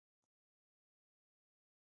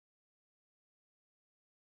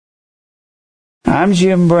I'm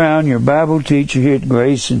Jim Brown, your Bible teacher here at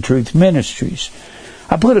Grace and Truth Ministries.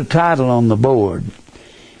 I put a title on the board.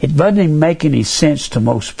 It doesn't even make any sense to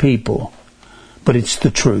most people, but it's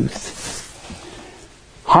the truth.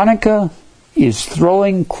 Hanukkah is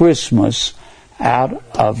throwing Christmas out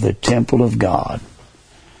of the temple of God.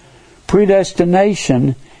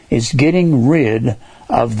 Predestination is getting rid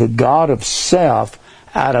of the God of self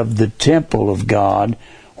out of the temple of God,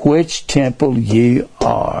 which temple ye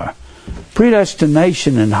are.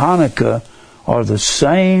 Predestination and Hanukkah are the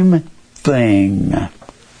same thing.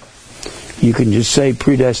 You can just say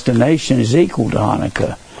predestination is equal to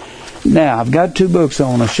Hanukkah. Now, I've got two books I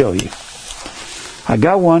want to show you. I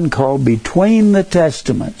got one called Between the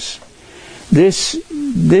Testaments. This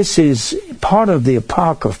is part of the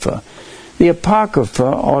Apocrypha. The Apocrypha,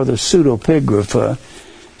 or the Pseudepigrapha.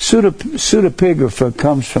 Pseudepigrapha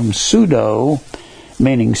comes from pseudo,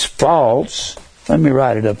 meaning false. Let me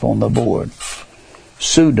write it up on the board.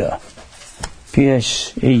 Pseudo.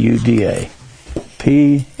 P-S-E-U-D-A.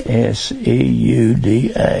 P-S-E-U-D-A.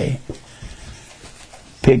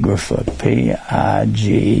 Pigrapha.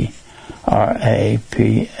 P-I-G-R-A-P-H-A.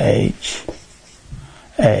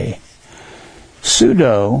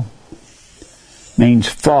 Pseudo means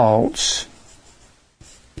false.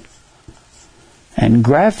 And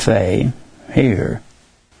graphe, here,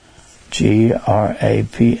 G-R-A-P-H-E,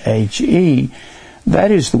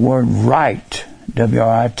 that is the word write,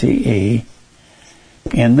 W-R-I-T-E,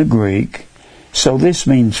 in the Greek. So this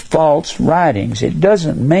means false writings. It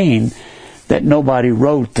doesn't mean that nobody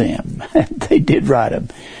wrote them. They did write them.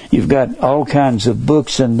 You've got all kinds of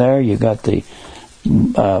books in there. You've got the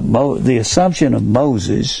Assumption of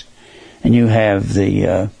Moses, and you have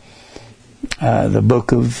the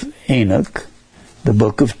book of Enoch, the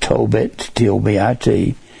book of Tobit,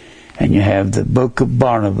 T-O-B-I-T, and you have the book of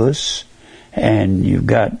Barnabas, and you've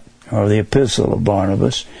got, or the Epistle of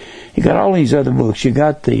Barnabas. You got all these other books. You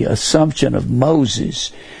got the Assumption of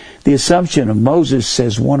Moses. The Assumption of Moses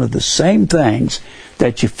says one of the same things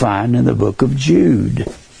that you find in the book of Jude.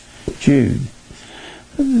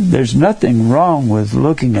 There's nothing wrong with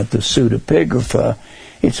looking at the Pseudepigrapha.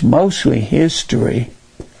 It's mostly history.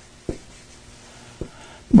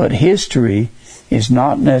 But history is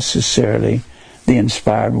not necessarily the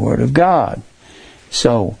inspired Word of God.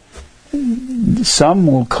 So, some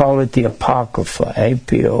will call it the Apocrypha,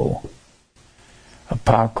 A-P-O.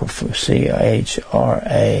 Apocrypha,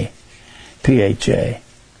 C-H-R-A-P-H-A.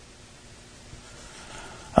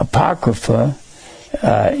 Apocrypha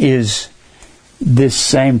is this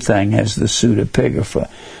same thing as the Pseudepigrapha.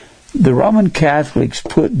 The Roman Catholics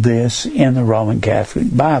put this in the Roman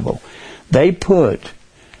Catholic Bible. They put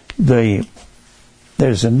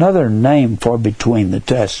there's another name for Between the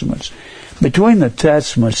Testaments. Between the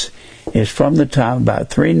Testaments is from the time about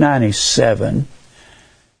 397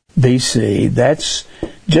 BC. That's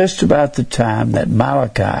just about the time that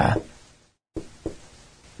Malachi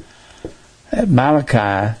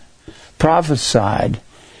prophesied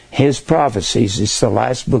his prophecies. It's the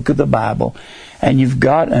last book of the Bible. And you've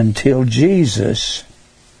got until Jesus,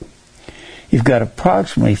 you've got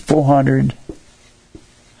approximately 400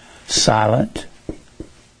 silent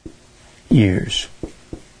years.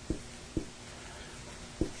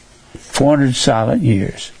 400 silent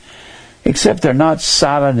years. Except they're not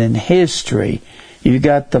silent in history. You've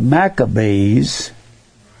got the Maccabees.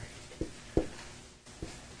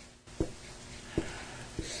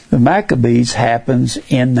 The Maccabees happens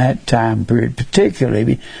in that time period,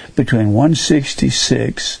 particularly between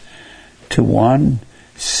 166 to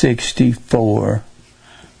 164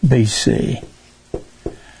 BC.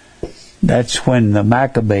 That's when the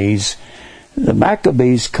Maccabees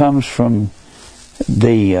comes from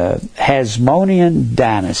the Hasmonean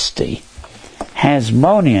dynasty.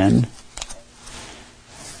 Hasmonean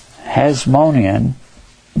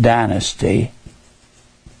dynasty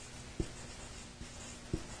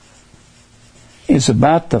is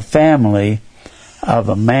about the family of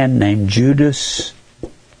a man named Judas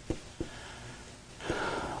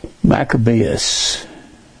Maccabeus.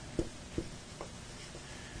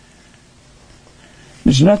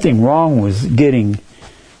 There's nothing wrong with getting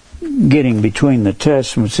Between the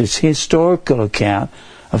Testaments. It's a historical account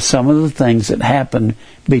of some of the things that happened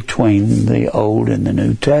between the Old and the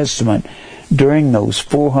New Testament during those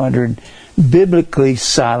 400 biblically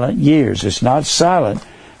silent years. It's not silent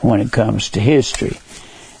when it comes to history.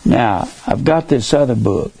 Now, I've got this other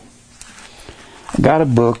book. I've got a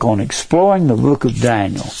book on exploring the book of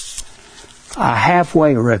Daniel. I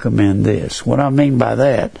halfway recommend this. What I mean by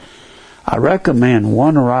that, I recommend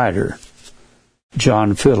one writer,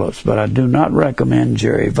 John Phillips, but I do not recommend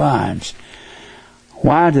Jerry Vines.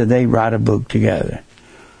 Why did they write a book together?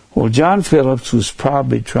 Well, John Phillips was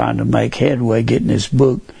probably trying to make headway getting his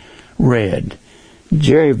book read.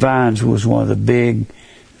 Jerry Vines was one of the big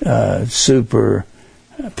super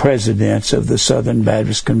presidents of the Southern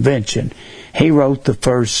Baptist Convention. He wrote the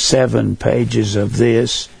first 7 pages of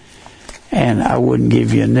this, and I wouldn't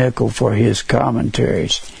give you a nickel for his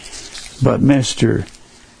commentaries. But Mr.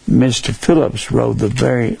 Phillips wrote the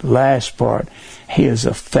very last part. He is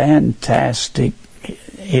a fantastic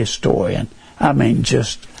historian. I mean,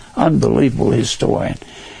 just unbelievable historian.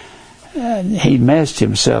 He messed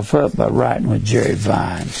himself up by writing with Jerry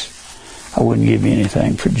Vines. I wouldn't give you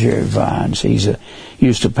anything for Jerry Vines.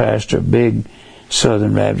 Used to pastor a big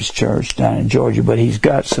Southern Baptist church down in Georgia, but he's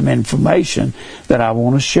got some information that I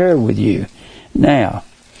want to share with you. Now,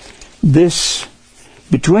 this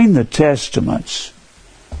Between the Testaments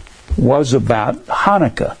was about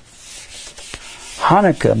Hanukkah.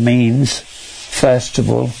 Hanukkah means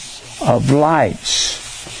Festival of Lights.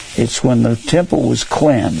 It's when the temple was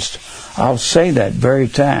cleansed. I'll say that very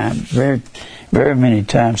many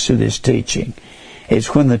times through this teaching.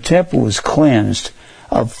 It's when the temple was cleansed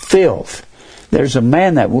of filth. There's a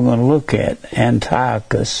man that we're going to look at,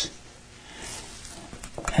 Antiochus,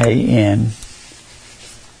 Antiochas.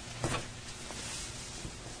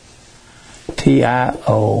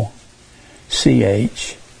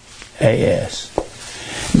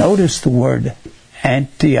 Notice the word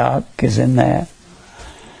Antioch is in that.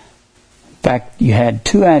 In fact, you had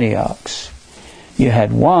 2 Antiochs. You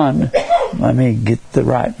had one, let me get the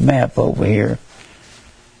right map over here.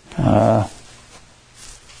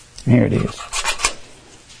 Here it is.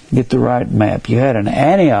 Get the right map. You had an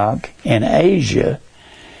Antioch in Asia,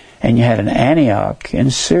 and you had an Antioch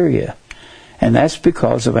in Syria. And that's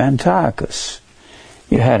because of Antiochus.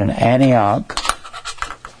 You had an Antioch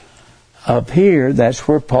up here. That's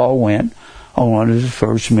where Paul went on one of his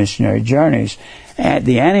first missionary journeys. At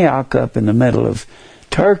the Antioch up in the middle of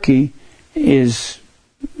Turkey that's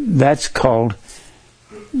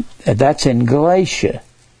in Galatia.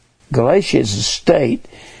 Galatia is a state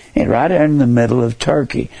and right in the middle of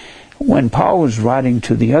Turkey. When Paul was writing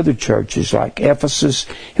to the other churches like Ephesus,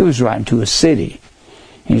 he was writing to a city.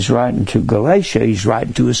 He's writing to Galatia, he's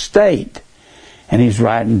writing to a state. And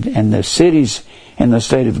the cities in the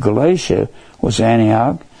state of Galatia was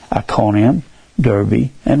Antioch, Iconium,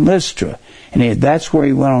 Derbe, and Lystra. And that's where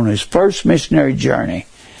he went on his first missionary journey,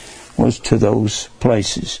 was to those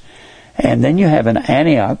places. And then you have an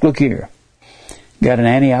Antioch, look here. Got an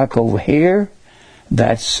Antioch over here,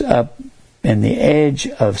 that's up in the edge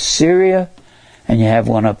of Syria, and you have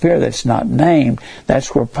one up here that's not named.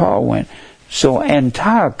 That's where Paul went. So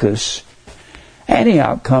Antiochus,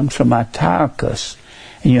 Antioch comes from Antiochus,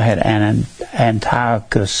 and you had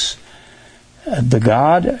Antiochus the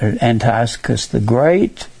God, or Antiochus the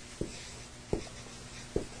Great,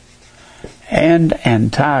 and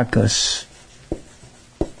Antiochus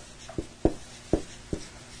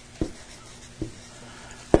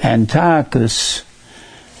the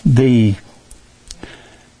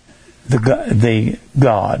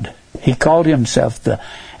God. He called himself the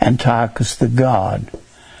Antiochus the God.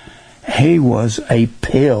 He was a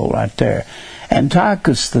pill right there.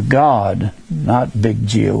 Antiochus the God, not big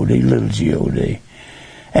G-O-D, little G-O-D.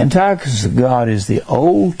 Antiochus the God is the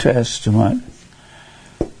Old Testament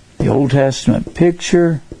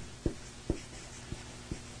picture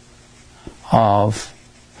of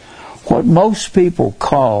what most people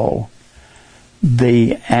call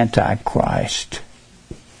the Antichrist.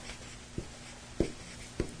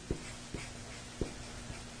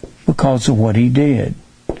 Because of what he did.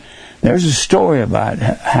 There's a story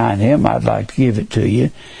behind him. I'd like to give it to you.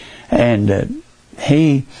 And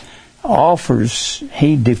he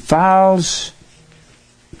defiles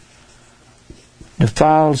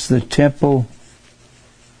the temple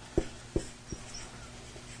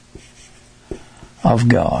of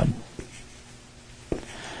God.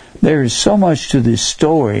 There is so much to this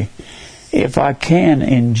story. If I can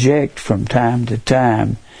inject from time to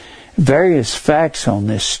time various facts on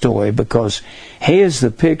this story, because he is the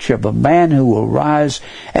picture of a man who will rise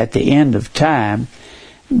at the end of time.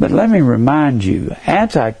 But let me remind you,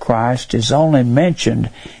 Antichrist is only mentioned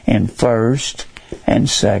in 1st and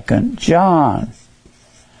 2nd John.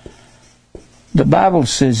 The Bible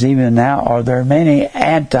says even now, are there many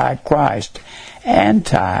Antichrist?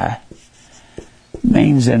 Anti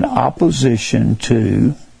means in opposition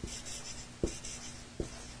to,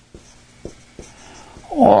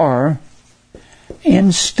 or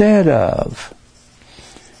instead of.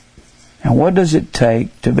 And what does it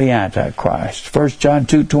take to be Antichrist? 1 John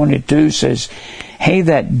 2:22 says, he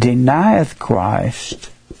that denieth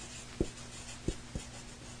Christ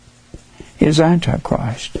is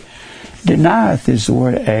Antichrist. Denieth is the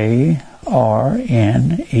word A-R-N-E-O-M-A-I.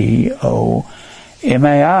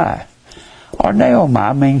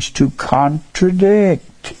 Arneomai means to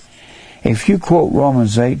contradict. If you quote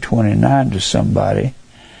Romans 8:29 to somebody,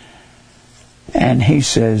 and he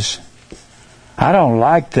says, I don't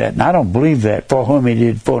like that, and I don't believe that, for whom he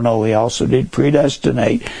did foreknow, he also did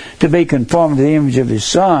predestinate to be conformed to the image of his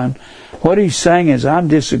Son. What he's saying is, I'm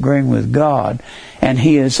disagreeing with God, and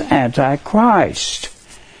he is Antichrist.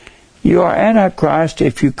 You are Antichrist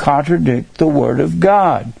if you contradict the Word of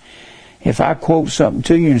God. If I quote something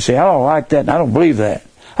to you and say, I don't like that, and I don't believe that.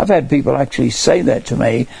 I've had people actually say that to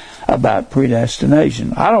me about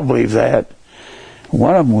predestination. I don't believe that.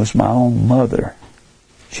 One of them was my own mother.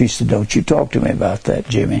 She said, don't you talk to me about that,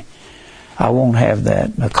 Jimmy. I won't have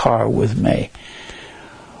that in the car with me.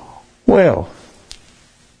 Well,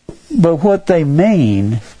 but what they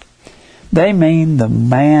mean the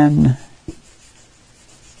man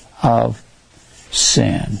of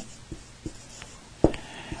sin.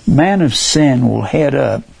 Man of sin will head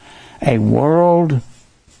up a world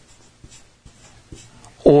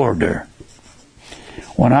order.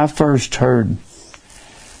 When I first heard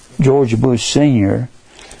George Bush Sr.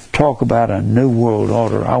 talk about a new world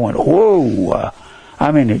order, I went, whoa!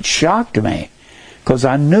 I mean, it shocked me, because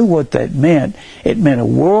I knew what that meant. It meant a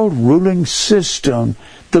world ruling system.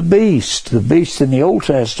 The beast in the Old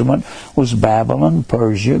Testament was Babylon,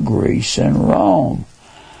 Persia, Greece, and Rome.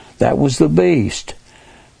 That was the beast.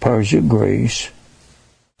 Persia, Greece,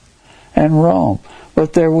 and Rome.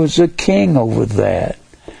 But there was a king over that.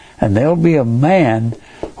 And there'll be a man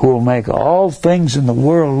who will make all things in the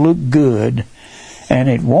world look good, and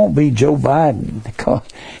it won't be Joe Biden, because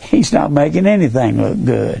he's not making anything look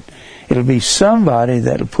good. It'll be somebody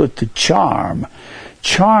that'll put the charm.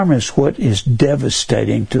 Charm is what is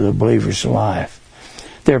devastating to the believer's life.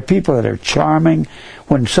 There are people that are charming.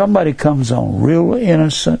 When somebody comes on real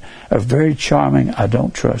innocent or very charming, I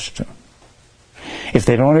don't trust them. If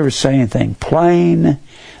they don't ever say anything plain,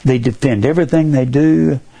 they defend everything they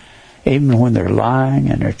do, even when they're lying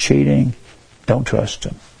and they're cheating, don't trust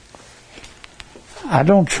them. I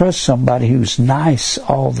don't trust somebody who's nice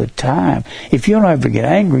all the time. If you don't ever get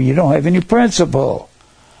angry, you don't have any principle.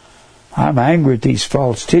 I'm angry at these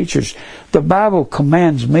false teachers. The Bible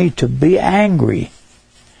commands me to be angry.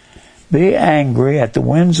 Be angry at the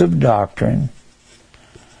winds of doctrine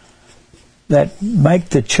that make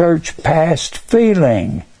the church past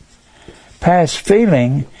feeling. Past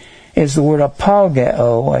feeling is the word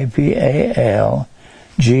apalgeo, A-P-A-L-G-E-O.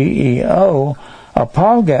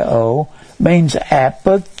 Apalgeo means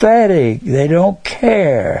apathetic. They don't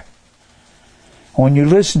care. When you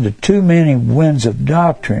listen to too many winds of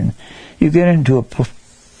doctrine, you get into a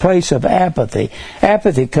place of apathy.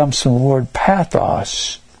 Apathy comes from the word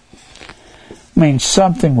pathos. It means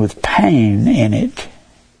something with pain in it.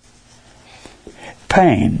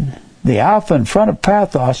 Pain. The alpha in front of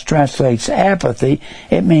pathos translates apathy.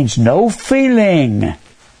 It means no feeling.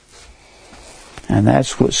 And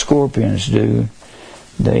that's what scorpions do.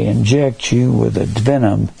 They inject you with a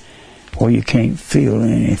venom where you can't feel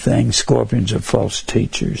anything. Scorpions are false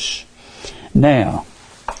teachers. Now,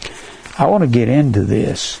 I want to get into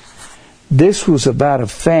this. This was about a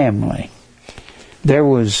family. There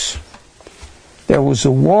was a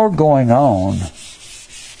war going on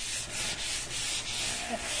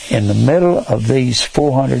in the middle of these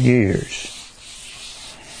 400 years.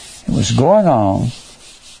 It was going on.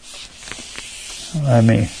 Let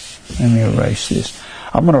me erase this.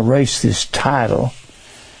 I'm going to erase this title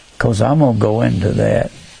because I'm going to go into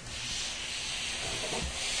that.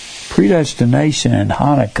 Predestination and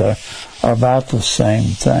Hanukkah are about the same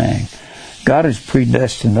thing. God has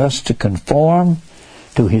predestined us to conform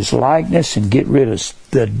to His likeness and get rid of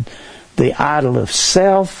the idol of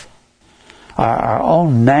self, our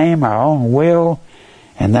own name, our own will,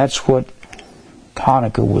 and that's what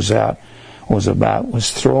Hanukkah was about,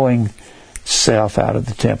 was throwing self out of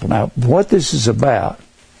the temple. Now, what this is about,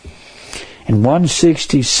 in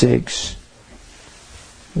 166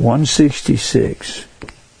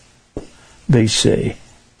 BC,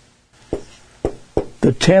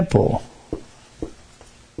 the temple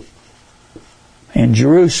in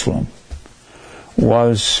Jerusalem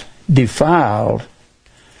was defiled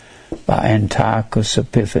by Antiochus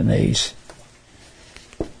Epiphanes.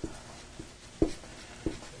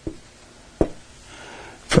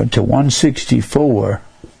 To 164,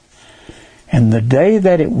 and the day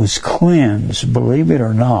that it was cleansed, believe it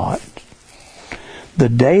or not, the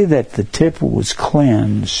day that the temple was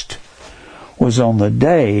cleansed was on the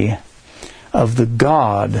day of the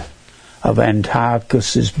god of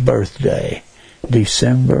Antiochus's birthday,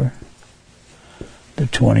 December the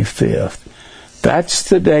 25th. That's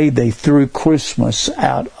the day they threw Christmas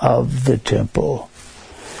out of the temple.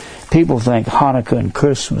 People think Hanukkah and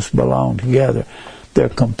Christmas belong together. They're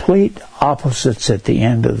complete opposites at the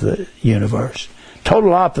end of the universe.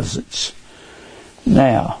 Total opposites.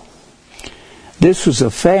 Now, this was a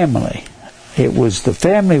family. It was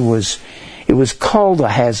called the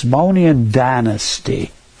Hasmonean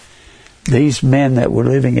dynasty. These men that were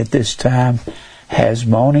living at this time,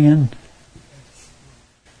 Hasmonean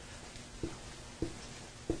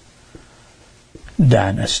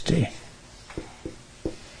dynasty.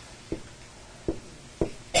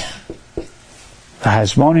 The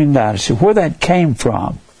Hasmonean dynasty. Where that came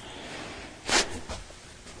from?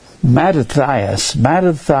 Mattathias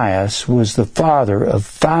was the father of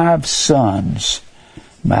 5 sons.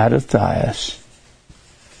 Mattathias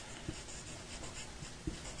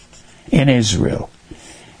in Israel.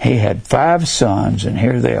 He had 5 sons, and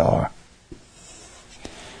here they are.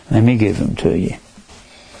 Let me give them to you.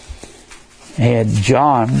 He had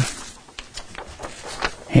John.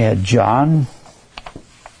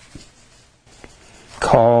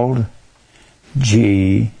 Called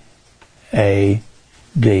G-A-D-D-I.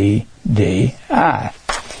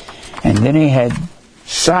 And then he had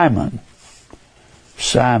Simon,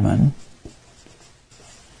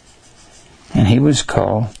 and he was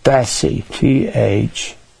called Thassi,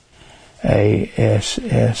 T-H-A-S-S-I.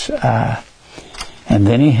 And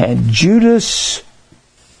then he had Judas,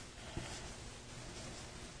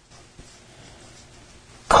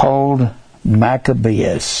 called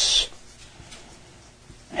Maccabeus.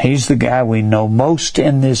 He's the guy we know most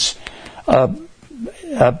in this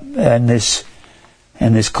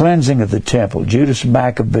this cleansing of the temple. Judas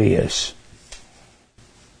Maccabeus.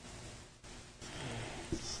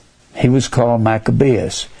 He was called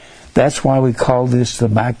Maccabeus. That's why we call this the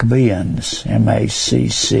Maccabeans.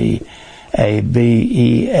 M-A-C-C-A-B-E-A-N-S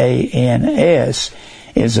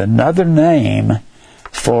is another name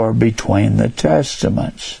for between the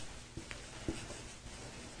Testaments.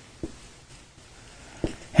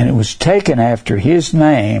 And it was taken after his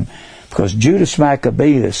name because Judas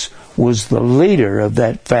Maccabeus was the leader of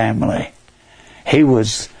that family. He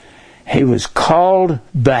was called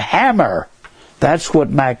the Hammer. That's what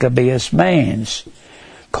Maccabeus means,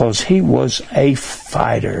 because he was a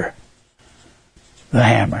fighter. The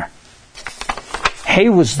Hammer. He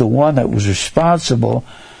was the one that was responsible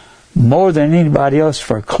more than anybody else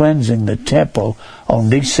for cleansing the temple on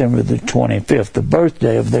December the 25th, the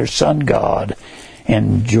birthday of their sun god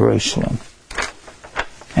in Jerusalem.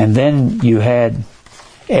 And then you had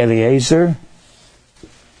Eleazar,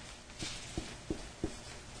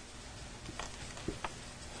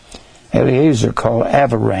 called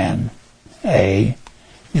Avaran, A-V-A-R-A-N.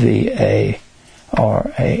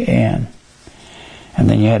 And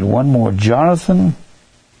then you had one more, Jonathan.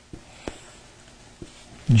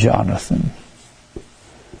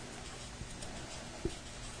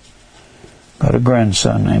 Got a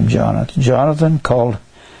grandson named Jonathan. Jonathan called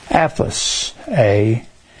Apphus, A-P-P-H-U-S.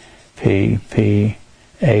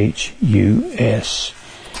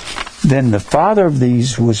 Then the father of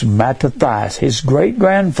these was Mattathias. His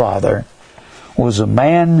great-grandfather was a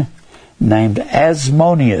man named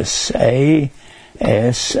Asmoneus, A-S-A-M-O-N-A-I-O-S.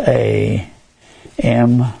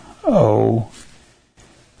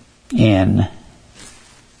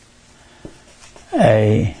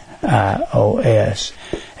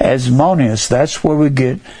 Asmoneus, that's where we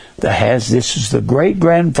get this is the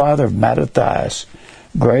great-grandfather of Mattathias.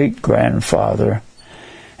 Great-grandfather.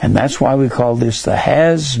 And that's why we call this the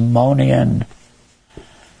Hasmonean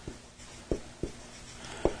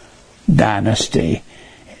dynasty.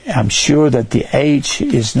 I'm sure that the H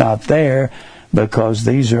is not there because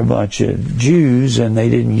these are a bunch of Jews and they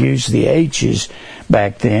didn't use the H's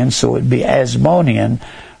back then, so it'd be Asmonean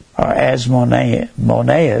or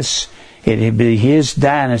Asmoneus. It'd be his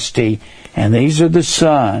dynasty, and these are the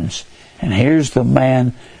sons. And here's the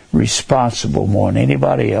man responsible more than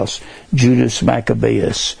anybody else, Judas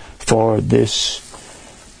Maccabeus, for this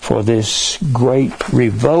great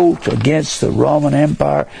revolt against the Roman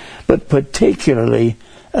Empire, but particularly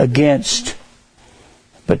against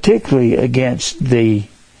the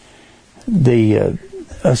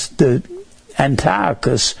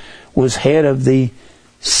Antiochus was head of the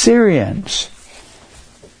Syrians.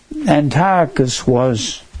 Antiochus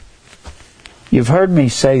was, you've heard me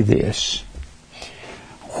say this,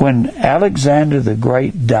 when Alexander the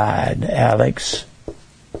Great died,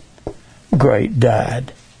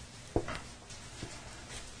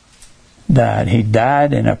 he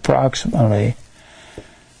died in approximately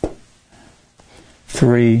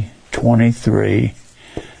 323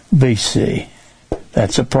 BC.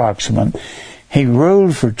 That's approximate. He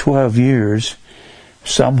ruled for 12 years,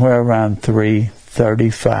 somewhere around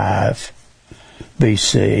 335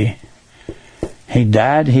 BC. He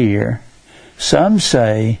died here. Some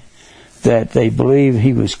say that they believe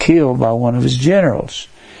he was killed by one of his generals.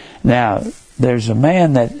 Now, there's a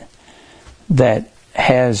man that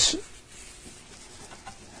has,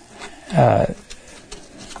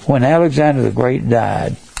 when Alexander the Great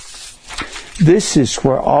died, this is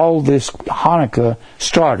where all this Hanukkah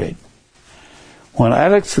started. When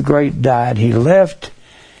Alex the Great died, he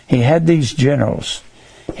had these generals.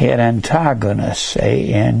 He had Antigonus,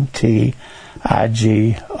 Antigonas,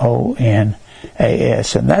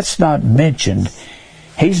 and that's not mentioned.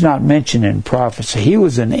 He's not mentioned in prophecy. He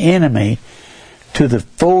was an enemy to the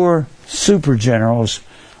 4 super generals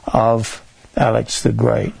of Alex the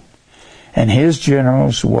Great. And his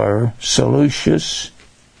generals were Seleucus.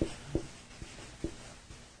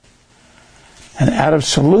 And out of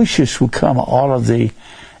Seleucus would come all of the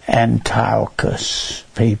Antiochus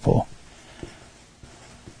people.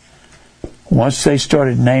 Once they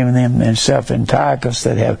started naming themselves Antiochus,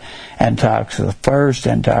 they'd have Antiochus the first,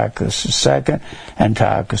 Antiochus the second,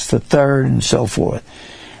 Antiochus the third, and so forth.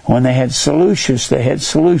 When they had Seleucus, they had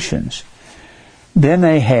Seleucians. Then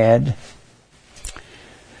they had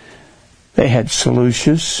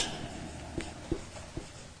Seleucus.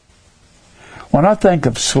 When I think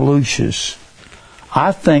of Seleucus,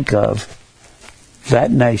 I think of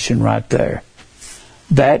that nation right there.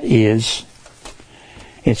 That is,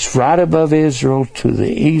 it's right above Israel to the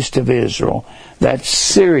east of Israel. That's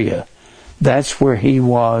Syria. That's where he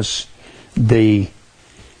was.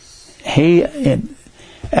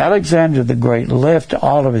 Alexander the Great left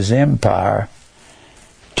all of his empire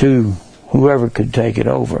to whoever could take it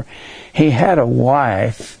over. He had a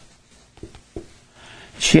wife.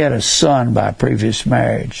 She had a son by previous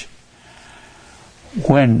marriage.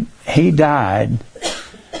 When he died,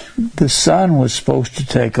 the son was supposed to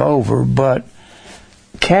take over, but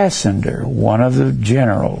Cassander, one of the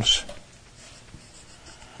generals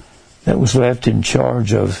that was left in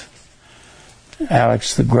charge of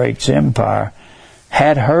Alex the Great's empire,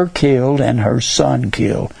 had her killed and her son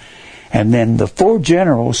killed. And then the 4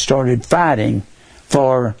 generals started fighting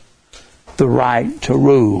for the right to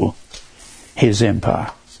rule his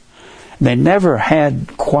empire. They never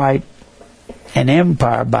had quite an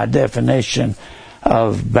empire by definition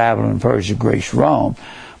of Babylon, Persia, Greece, Rome,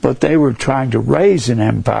 but they were trying to raise an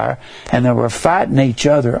empire, and they were fighting each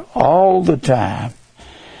other all the time.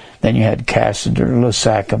 Then you had Cassander,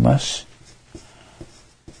 Lysicamus,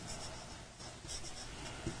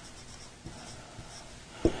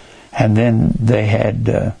 and then they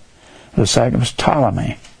had Lysicamus,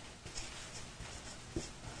 Ptolemy.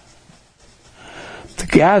 The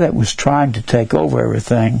guy that was trying to take over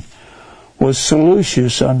everything was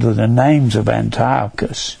Seleucus under the names of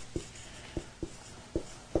Antiochus.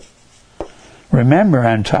 Remember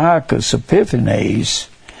Antiochus Epiphanes,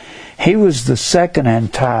 he was the second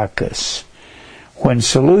Antiochus. When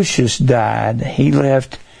Seleucus died, he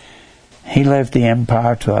left the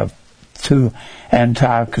empire to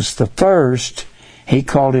Antiochus the First. He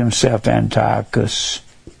called himself Antiochus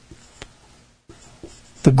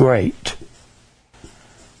the Great.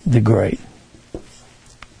 The Great.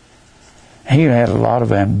 He had a lot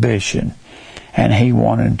of ambition, and they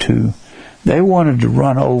wanted to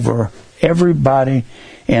run over everybody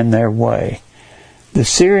in their way.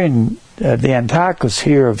 The Antiochus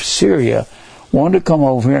here of Syria wanted to come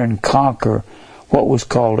over here and conquer what was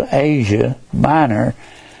called Asia Minor.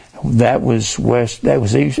 That was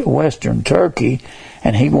western Turkey,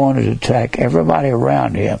 and he wanted to attack everybody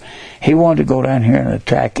around him. He wanted to go down here and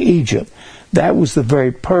attack Egypt. That was the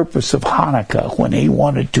very purpose of Hanukkah, when he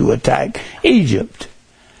wanted to attack Egypt.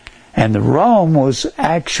 And the Rome was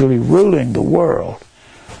actually ruling the world.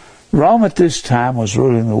 Rome at this time was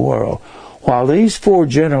ruling the world. While these 4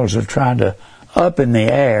 generals are trying to up in the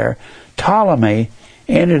air, Ptolemy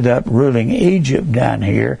ended up ruling Egypt down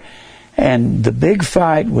here, and the big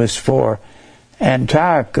fight was for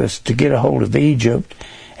Antiochus to get a hold of Egypt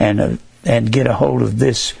and get a hold of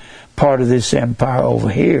this part of this empire over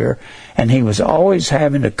here, and he was always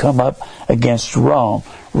having to come up against Rome.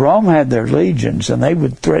 Rome had their legions, and they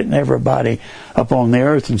would threaten everybody upon the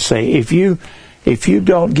earth and say, if you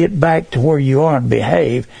don't get back to where you are and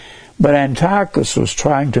behave. But Antiochus was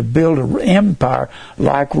trying to build an empire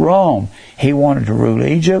like Rome. He wanted to rule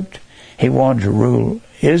Egypt. He wanted to rule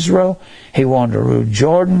Israel. He wanted to rule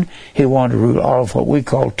Jordan. He wanted to rule all of what we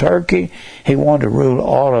call Turkey. He wanted to rule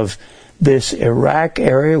all of this Iraq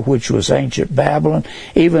area, which was ancient Babylon,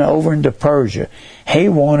 even over into Persia. He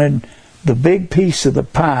wanted the big piece of the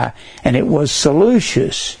pie, and it was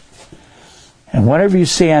Seleucus. And whenever you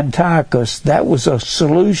see Antiochus, that was a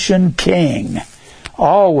Seleucian king.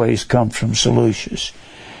 Always comes from Seleucus.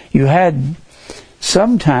 You had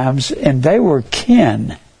sometimes, and they were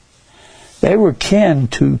kin. They were kin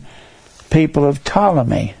to people of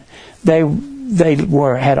Ptolemy. They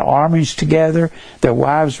had armies together. Their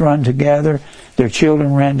wives run together. Their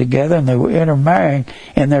children ran together, and they were intermarrying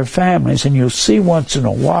in their families. And you'll see once in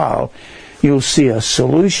a while, you'll see a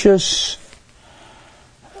Seleucus,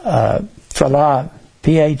 Phil,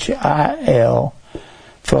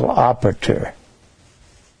 Philopater.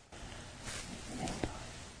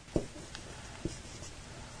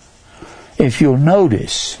 If you'll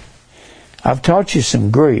notice, I've taught you some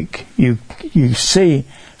Greek. You see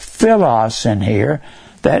philos in here.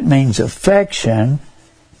 That means affection.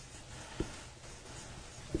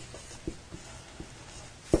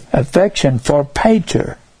 Affection for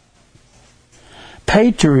pater.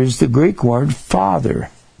 Pater is the Greek word father.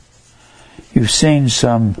 You've seen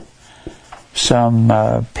some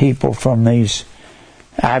people from these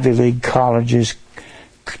Ivy League colleges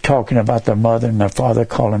talking about their mother and their father,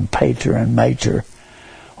 calling pater and mater.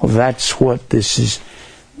 Well, that's what this is.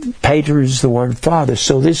 Pater is the word father.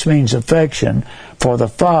 So this means affection for the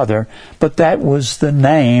father, but that was the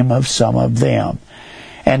name of some of them.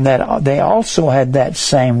 And that they also had that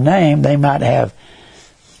same name. They might have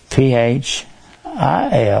Phil,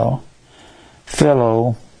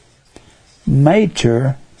 Philo,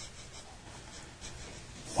 mater,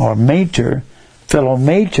 or meter,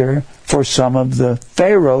 Philometer, for some of the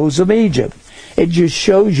pharaohs of Egypt. It just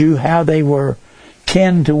shows you how they were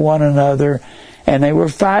kin to one another, and they were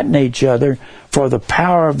fighting each other for the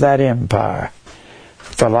power of that empire.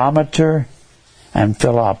 Philometer and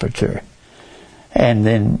Philopater. And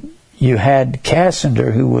then you had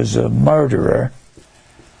Cassander, who was a murderer.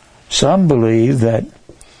 Some believe that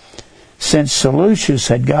since Seleucus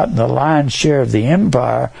had gotten the lion's share of the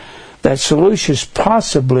empire, that Seleucus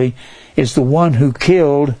possibly is the one who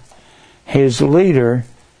killed his leader,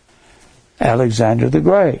 Alexander the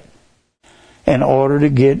Great, in order to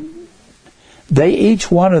get... each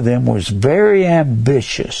one of them was very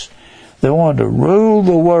ambitious. They wanted to rule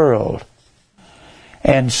the world.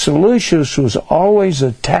 And Seleucus was always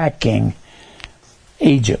attacking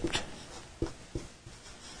Egypt,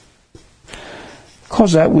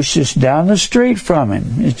 because that was just down the street from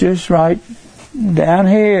him. It's just right down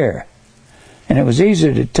here. And it was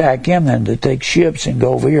easier to attack him than to take ships and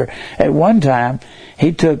go over here. At one time,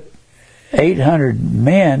 he took 800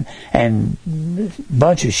 men and a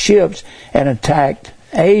bunch of ships and attacked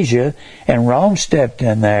Asia, and Rome stepped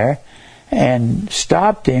in there and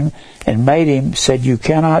stopped him and said, you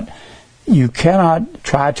cannot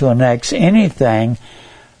try to annex anything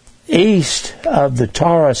east of the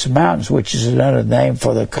Taurus Mountains, which is another name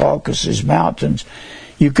for the Caucasus Mountains.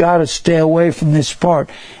 You've got to stay away from this part.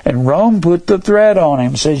 And Rome put the threat on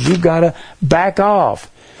him, says you've got to back off.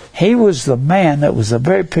 He was the man that was the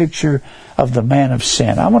very picture of the man of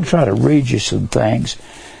sin. I'm going to try to read you some things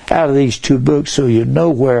out of these two books so you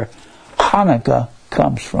know where Hanukkah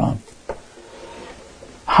comes from.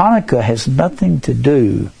 Hanukkah has nothing to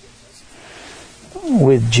do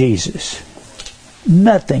with Jesus.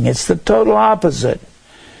 Nothing. It's the total opposite.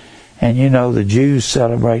 And you know the Jews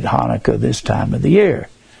celebrate Hanukkah this time of the year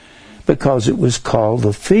because it was called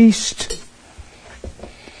the feast.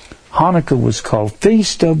 Hanukkah was called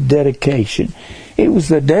Feast of Dedication. It was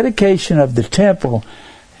the dedication of the temple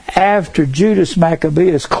after Judas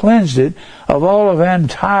Maccabeus cleansed it of all of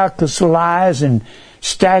Antiochus' lies and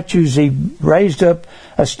statues. He raised up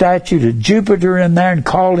a statue to Jupiter in there and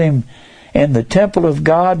called him in the temple of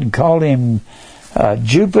God and called him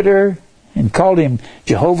Jupiter and called him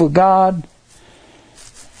Jehovah God.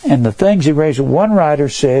 And the things he raised, one writer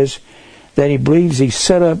says that he believes he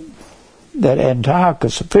set up that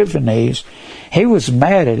Antiochus Epiphanes, he was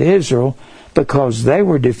mad at Israel because they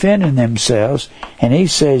were defending themselves, and he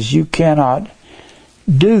says you cannot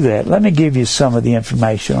do that. Let me give you some of the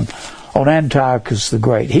information on Antiochus the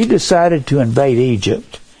Great. He decided to invade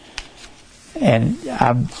Egypt, and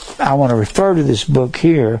I want to refer to this book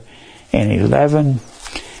here in 11.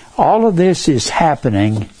 All of this is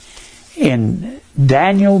happening in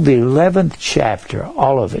Daniel the 11th chapter,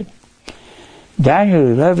 all of it. Daniel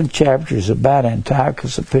the 11th chapter is about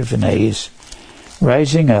Antiochus Epiphanes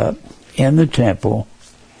raising up in the temple,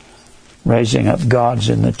 raising up gods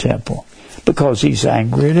in the temple, because he's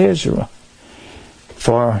angry at Israel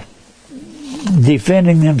for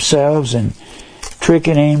defending themselves and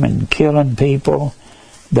tricking him and killing people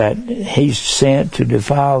that he's sent to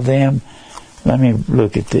defile them. Let me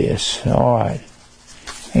look at this. All right.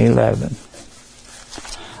 11.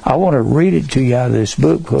 I want to read it to you out of this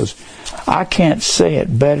book because I can't say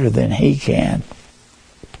it better than he can.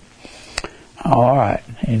 All right,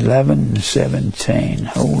 11:17.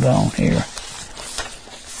 Hold on here.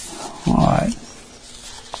 All right.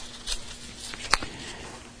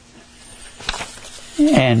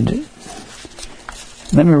 And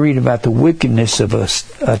let me read about the wickedness of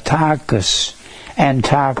Antiochus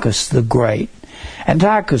the Great.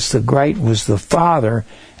 Antiochus the Great was the father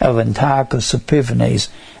of Antiochus Epiphanes.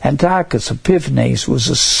 Antiochus Epiphanes was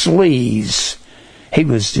a sleaze. He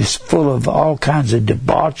was just full of all kinds of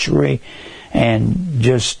debauchery, and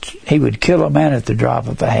he would kill a man at the drop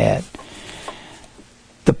of a hat.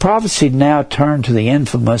 The prophecy now turned to the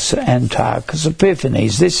infamous Antiochus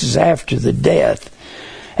Epiphanes. This is after the death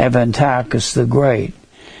of Antiochus the Great.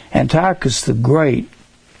 Antiochus the Great,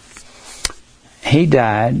 he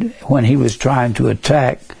died when he was trying to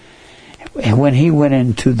attack, when he went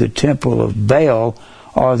into the temple of Baal,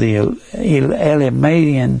 or the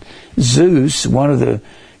Elymaean Zeus, one of the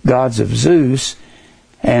gods of Zeus,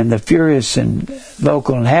 and the furious and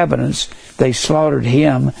local inhabitants, they slaughtered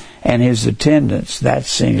him and his attendants.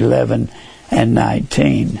 That's in 11 and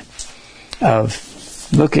 19.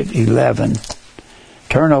 Look at 11.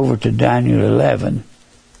 Turn over to Daniel 11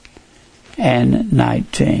 and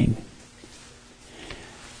 19.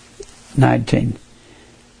 19.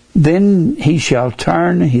 Then he shall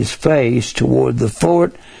turn his face toward the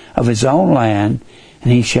fort of his own land,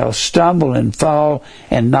 and he shall stumble and fall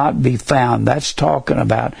and not be found. That's talking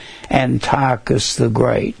about Antiochus the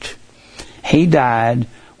Great. He died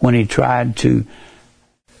when he tried to,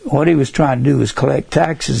 what he was trying to do was collect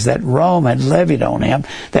taxes that Rome had levied on him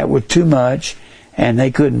that were too much, and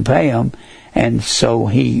they couldn't pay them. And so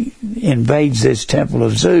he invades this temple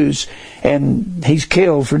of Zeus, and he's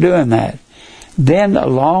killed for doing that. Then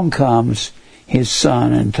along comes his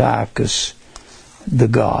son Antiochus the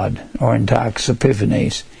god, or Antiochus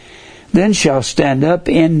Epiphanes. Then shall stand up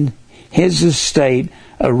in his estate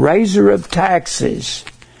a raiser of taxes.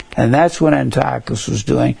 And that's what Antiochus was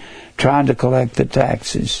doing, trying to collect the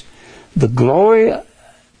taxes. To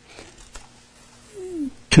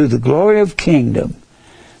the glory of kingdom.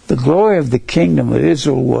 The glory of the kingdom of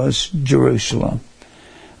Israel was Jerusalem.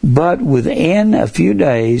 But within a few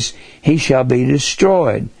days he shall be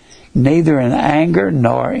destroyed, neither in anger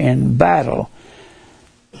nor in battle.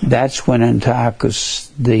 That's when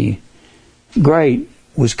Antiochus the Great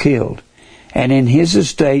was killed. And in his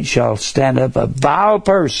estate shall stand up a vile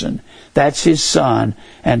person, that's his son,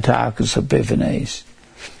 Antiochus Epiphanes,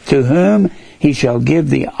 to whom he shall give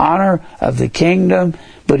the honor of the kingdom,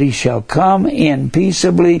 but he shall come in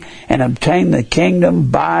peaceably and obtain the kingdom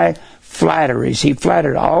by flatteries. He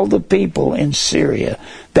flattered all the people in Syria.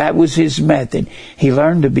 That was his method. He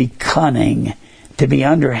learned to be cunning, to be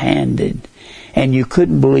underhanded. And you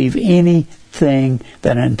couldn't believe anything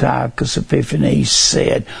that Antiochus Epiphanes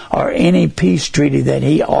said, or any peace treaty that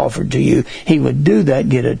he offered to you. He would do that,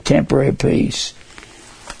 get a temporary peace.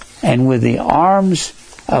 And with the arms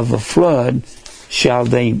of a flood shall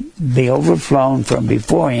they be overflown from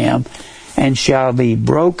before him, and shall be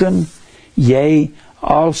broken, yea,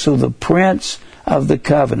 also the prince of the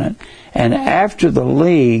covenant. And after the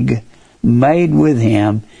league made with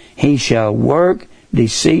him, he shall work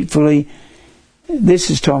deceitfully. This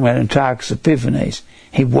is talking about Antiochus Epiphanes.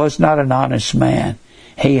 He was not an honest man.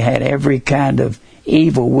 He had every kind of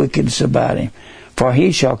evil wickedness about him. For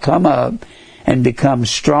he shall come up and become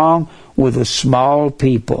strong with a small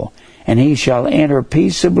people, and he shall enter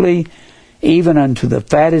peaceably even unto the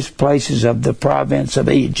fattest places of the province of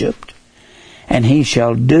Egypt. And he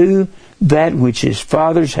shall do that which his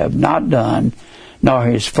fathers have not done, nor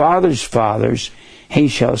his fathers' fathers. He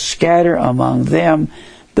shall scatter among them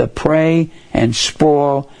the prey and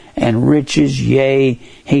spoil and riches, yea,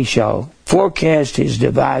 he shall forecast his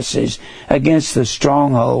devices against the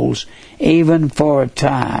strongholds, even for a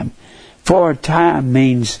time. For a time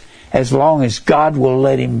means as long as God will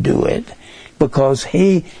let him do it, because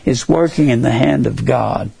he is working in the hand of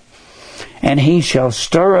God. And he shall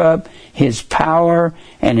stir up his power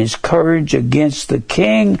and his courage against the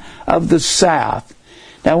king of the south.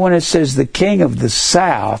 Now when it says the king of the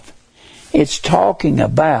south, it's talking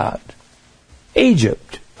about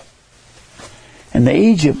Egypt. And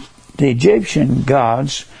the Egyptian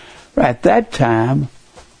gods at that time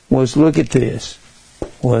was, look at this,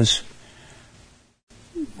 was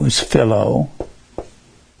Philo,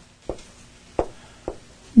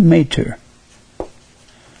 meter,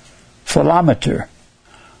 philometer,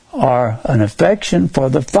 or an affection for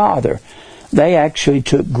the father. They actually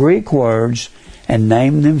took Greek words and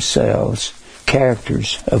named themselves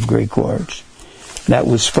characters of Greek words. That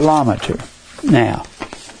was philometer. Now,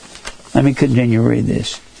 let me continue to read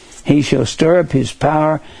this. he shall stir up his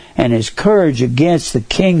power and his courage against the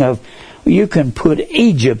king of, you can put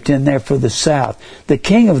Egypt in there for the south. The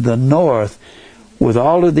king of the north, with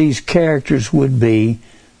all of these characters, would be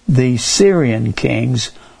the Syrian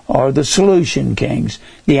kings or the Seleucian kings,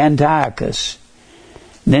 the Antiochus.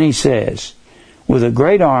 And then he says, with a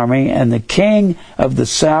great army, and the king of the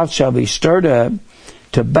south shall be stirred up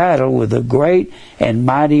to battle with a great and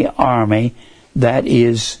mighty army, that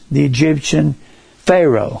is the Egyptian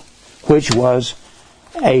Pharaoh, which was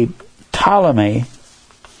a Ptolemy.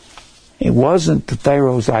 It wasn't the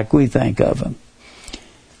pharaohs like we think of them.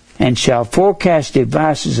 And shall forecast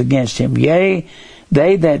devices against him. Yea,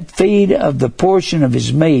 they that feed of the portion of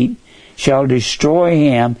his meat shall destroy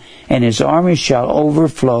him, and his army shall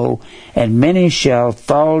overflow, and many shall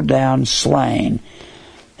fall down slain.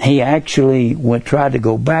 He actually tried to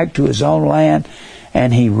go back to his own land,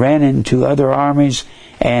 and he ran into other armies,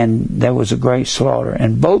 and there was a great slaughter.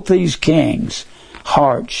 And both these kings'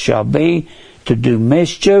 hearts shall be to do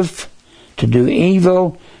mischief, to do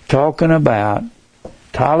evil, talking about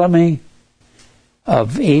Ptolemy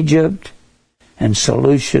of Egypt and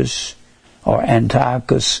Seleucus or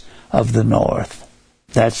Antiochus of the north.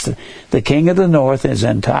 That's the king of the north is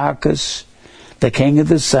Antiochus. The king of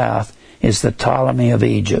the south is the Ptolemy of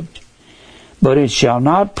Egypt. But it shall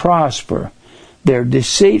not prosper. They're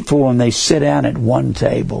deceitful when they sit down at one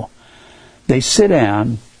table. They sit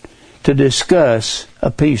down to discuss a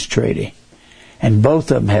peace treaty. And both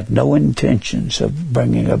of them have no intentions of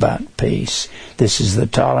bringing about peace. This is the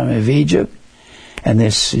Ptolemy of Egypt, and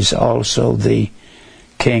this is also the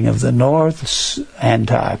king of the north,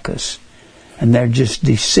 Antiochus. And they're just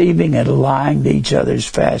deceiving and lying to each other as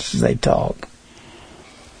fast as they talk.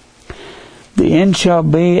 The end shall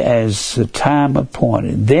be as the time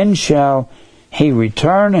appointed. Then shall he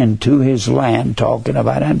return into his land, talking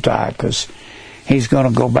about Antiochus. He's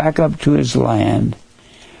going to go back up to his land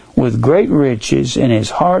with great riches, and his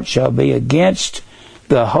heart shall be against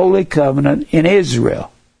the holy covenant in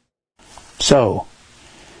Israel. So,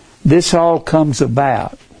 this all comes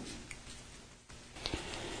about.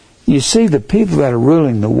 You see, the people that are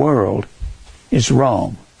ruling the world is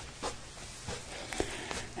Rome.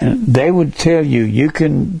 And they would tell you, you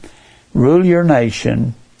can rule your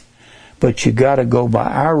nation, but you got to go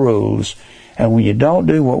by our rules. And when you don't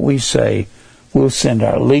do what we say, we'll send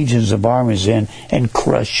our legions of armies in and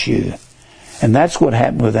crush you. And that's what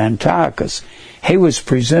happened with Antiochus. He was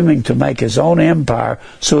presuming to make his own empire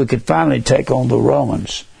so he could finally take on the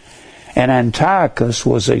Romans. And Antiochus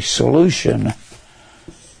was a Seleucian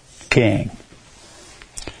king.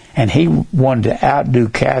 And he wanted to outdo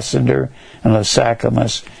Cassander and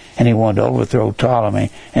Lysicamus, and he wanted to overthrow Ptolemy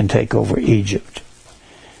and take over Egypt.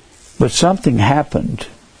 But something happened.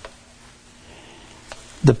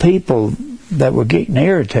 The people that were getting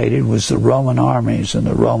irritated was the Roman armies and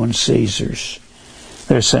the Roman Caesars.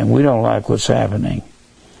 They're saying, we don't like what's happening.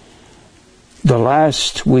 The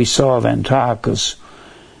last we saw of Antiochus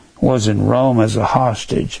was in Rome as a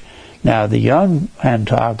hostage. Now, the young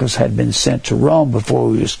Antiochus had been sent to Rome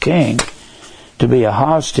before he was king to be a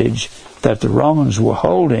hostage that the Romans were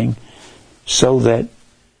holding so that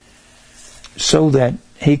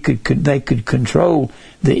they could control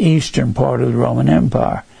the eastern part of the Roman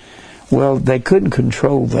Empire. Well, they couldn't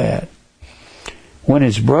control that. When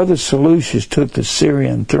his brother Seleucus took the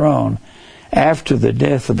Syrian throne after the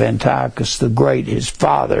death of Antiochus the Great, his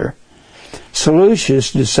father,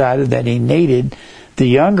 Seleucus decided that he needed the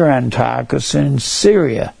younger Antiochus in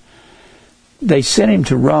Syria. They sent him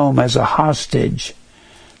to Rome as a hostage,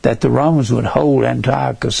 that the Romans would hold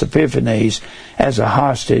Antiochus Epiphanes as a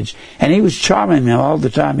hostage. And he was charming them all the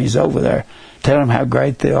time he's over there, telling them how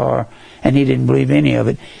great they are, and he didn't believe any of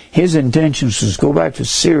it. His intentions was to go back to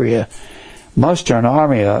Syria, muster an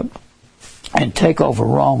army up, and take over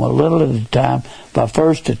Rome a little at a time by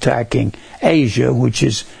first attacking Asia, which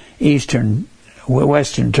is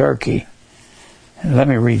western Turkey. And let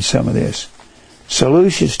me read some of this.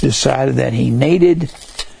 Seleucus decided that he needed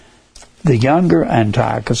the younger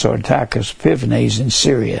Antiochus, or Antiochus Epiphanes, in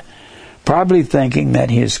Syria, probably thinking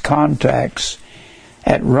that his contacts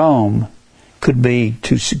at Rome could be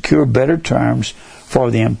to secure better terms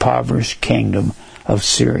for the impoverished kingdom of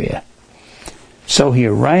Syria. So he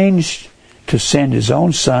arranged to send his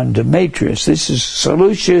own son Demetrius. This is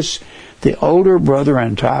Seleucus, the older brother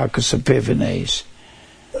Antiochus Epiphanes.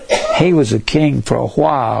 He was a king for a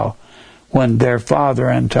while when their father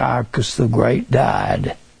Antiochus the Great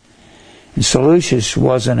died. And Seleucus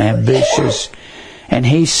wasn't ambitious, and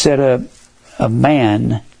he set up a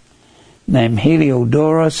man named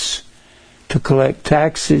Heliodorus to collect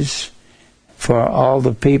taxes for all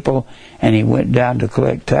the people, and he went down to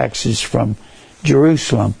collect taxes from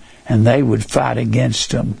Jerusalem, and they would fight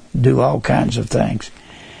against him, do all kinds of things.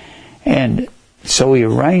 And so he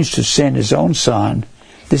arranged to send his own son.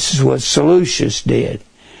 This is what Seleucus did.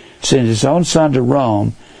 Send his own son to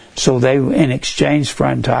Rome, so they, in exchange for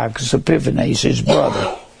Antiochus Epiphanes, his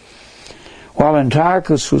brother. While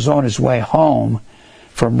Antiochus was on his way home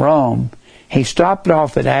from Rome, he stopped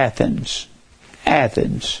off at Athens.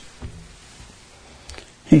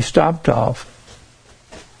 He stopped off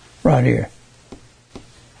right here.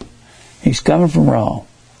 He's coming from Rome.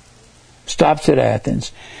 Stops at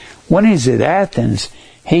Athens. When he's at Athens,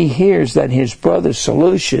 he hears that his brother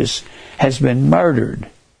Seleucus has been murdered,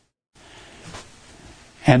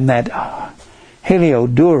 and that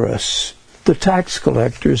Heliodorus, the tax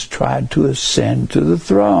collector, has tried to ascend to the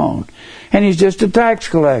throne. And he's just a tax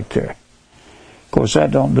collector. Of course,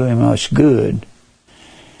 that don't do him much good.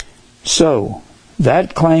 So,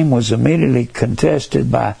 that claim was immediately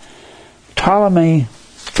contested by Ptolemy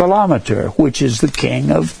Philometor, which is the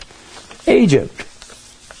king of Egypt.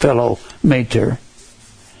 Philometor.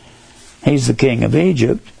 He's the king of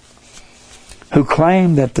Egypt, who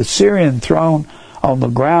claimed that the Syrian throne on the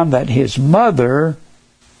ground that his mother,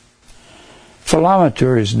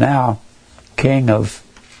 Philometor, is now king of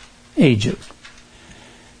Egypt.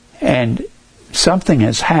 And something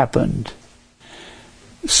has happened.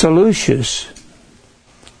 Seleucus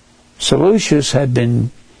had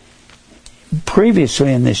been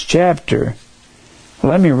previously in this chapter.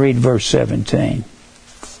 Let me read verse 17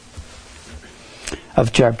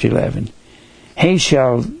 of chapter 11. He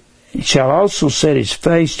shall also set his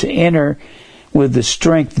face to enter with the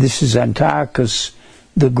strength. This is Antiochus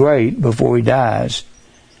the Great before he dies.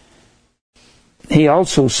 He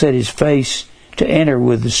also set his face to enter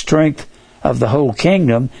with the strength of the whole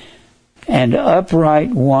kingdom, and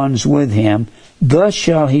upright ones with him. Thus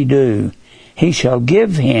shall he do. He shall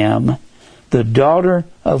give him the daughter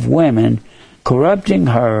of women, corrupting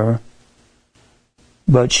her,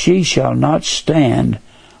 but she shall not stand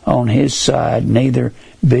on his side, neither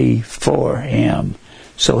be for him.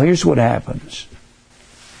 So here's what happens.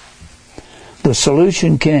 The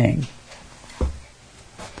Seleucian king,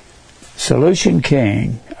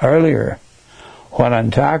 earlier, while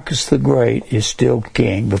Antiochus the Great is still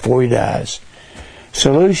king before he dies,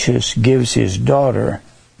 Seleucus gives his daughter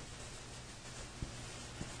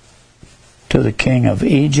to the king of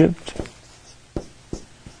Egypt,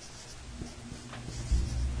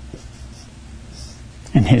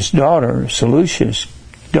 and his daughter, Seleucus'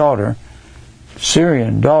 daughter,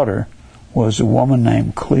 Syrian daughter, was a woman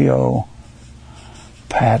named Cleopatra.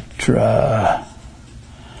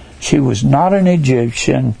 She was not an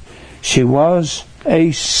Egyptian. She was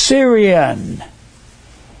a Syrian.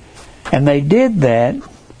 And they did that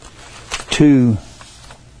to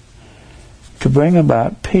bring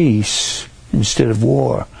about peace instead of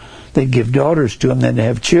war. They'd give daughters to them, then they'd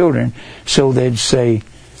have children. So they'd say,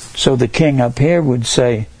 so the king up here would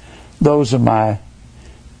say, those are my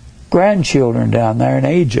grandchildren down there in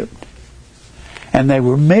Egypt. And they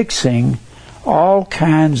were mixing all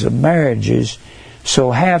kinds of marriages,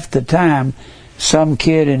 so half the time some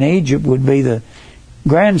kid in Egypt would be the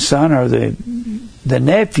grandson or the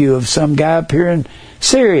nephew of some guy up here in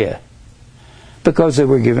Syria, because they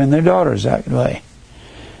were giving their daughters that way.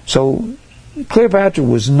 So Cleopatra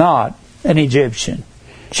was not an Egyptian.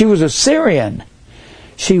 She was a Syrian.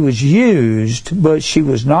 She was used, but she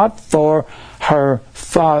was not for her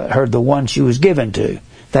father, the one she was given to.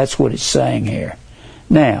 That's what it's saying here.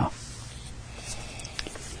 Now,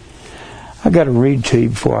 I got to read to you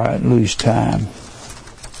before I lose time.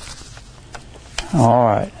 All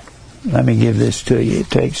right, let me give this to you. It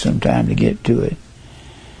takes some time to get to it.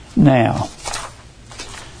 Now,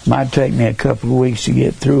 it might take me a couple of weeks to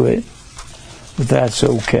get through it, but that's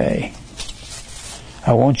okay.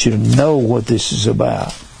 I want you to know what this is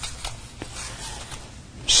about.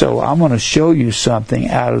 So I'm going to show you something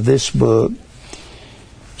out of this book.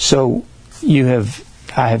 So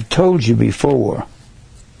I have told you before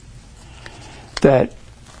that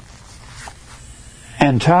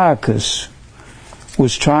Antiochus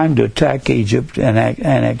was trying to attack Egypt and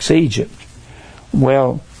annex Egypt.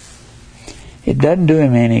 Well, it doesn't do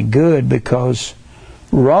him any good, because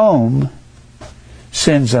Rome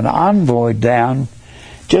sends an envoy down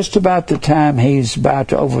just about the time he's about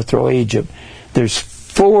to overthrow Egypt. There's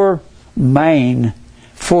 4 main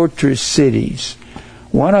fortress cities.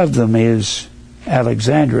 One of them is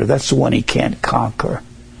Alexandria. That's the one he can't conquer.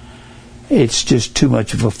 It's just too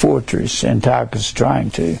much of a fortress. Antiochus is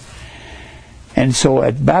trying to. And so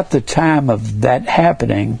at about the time of that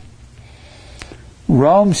happening,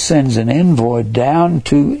 Rome sends an envoy down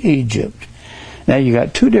to Egypt. Now you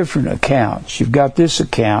got two different accounts. You've got this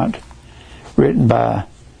account written by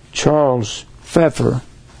Charles Pfeffer.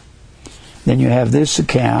 Then you have this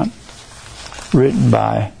account written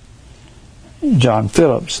by John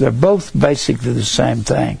Phillips. They're both basically the same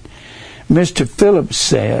thing. Mr. Phillips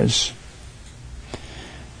says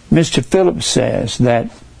that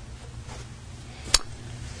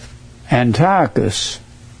Antiochus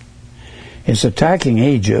is attacking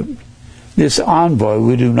Egypt. This envoy,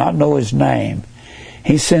 we do not know his name.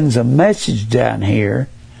 He sends a message down here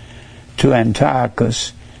to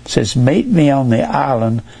Antiochus, says, meet me on the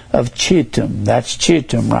island of Chittim. That's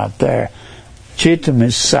Chittim right there. Chittim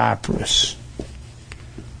is Cyprus.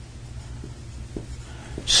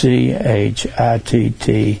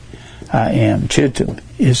 Chittim. Chittim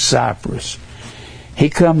is Cyprus. He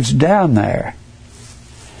comes down there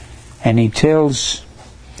and he comes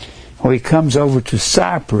over to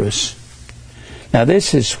Cyprus. Now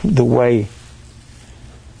this is the way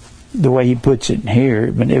he puts it in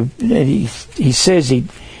here, but he says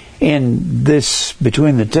in this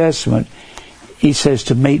Between the Testament, he says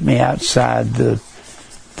to meet me outside the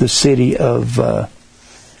city of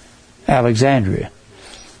Alexandria.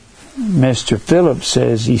 Mr. Phillips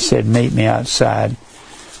says he said meet me outside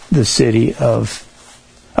the city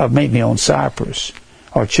meet me on Cyprus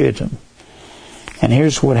or Chittim. And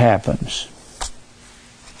here's what happens.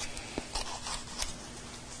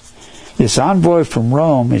 This envoy from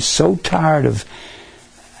Rome is so tired of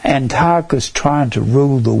Antiochus trying to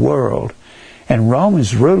rule the world, and Rome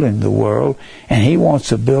is ruling the world, and he wants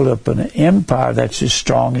to build up an empire that's as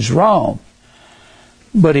strong as Rome.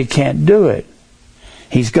 But he can't do it.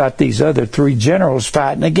 He's got these other three generals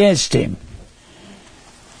fighting against him.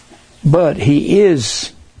 But he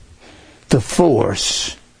is the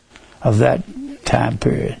force of that time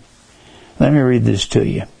period. Let me read this to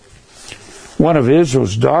you. One of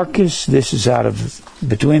Israel's darkest, this is out of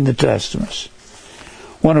Between the Testaments,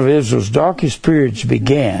 one of Israel's darkest periods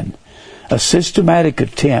began, a systematic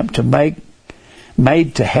attempt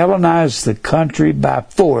made to Hellenize the country by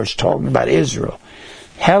force, talking about Israel.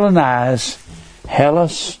 Hellenize,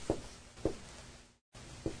 Hellas,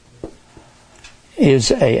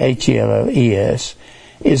 is H-E-L-L-E-S,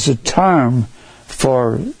 is a term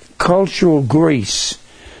for cultural Greece.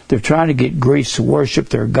 They're trying to get Greece to worship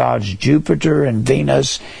their gods Jupiter and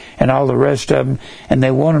Venus and all the rest of them, and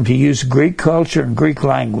they want them to use Greek culture and Greek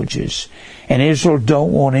languages. And Israel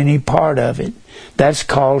don't want any part of it. That's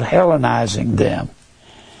called Hellenizing them.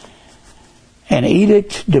 An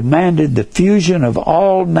edict demanded the fusion of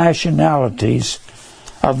all nationalities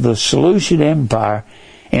of the Seleucid Empire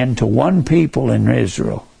into one people in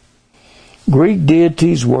Israel. Greek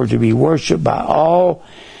deities were to be worshipped by all.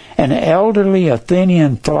 An elderly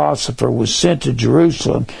Athenian philosopher was sent to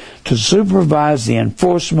Jerusalem to supervise the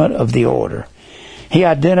enforcement of the order. He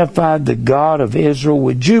identified the God of Israel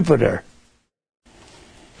with Jupiter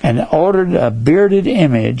and ordered a bearded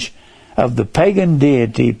image of the pagan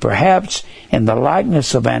deity, perhaps in the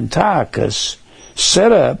likeness of Antiochus,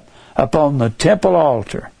 set up upon the temple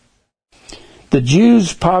altar. The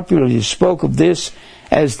Jews popularly spoke of this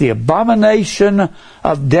as the abomination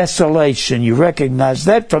of desolation. You recognize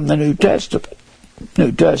that from the New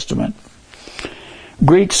Testament.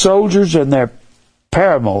 Greek soldiers and their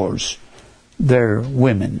paramours, their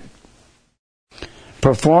women,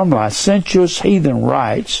 performed licentious heathen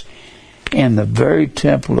rites in the very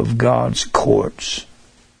temple of God's courts.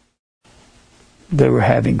 They were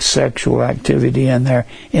having sexual activity in there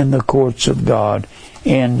in the courts of God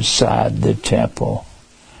inside the temple.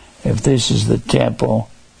 If this is the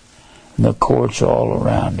temple, the courts all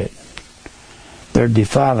around it, they're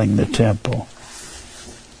defiling the temple.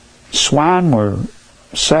 Swine were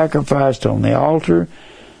sacrificed on the altar.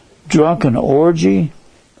 Drunken orgy,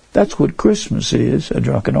 that's what Christmas is, a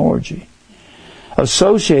drunken orgy,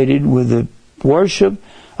 associated with the worship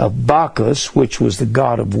of Bacchus, which was the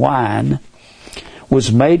god of wine,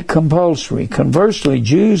 was made compulsory. Conversely,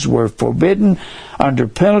 Jews were forbidden under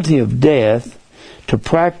penalty of death to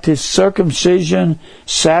practice circumcision,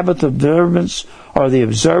 Sabbath observance, or the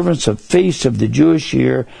observance of feasts of the Jewish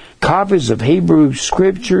year. Copies of Hebrew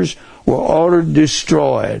scriptures were ordered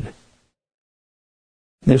destroyed.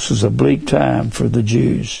 This was a bleak time for the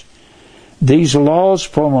Jews. These laws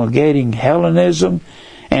promulgating Hellenism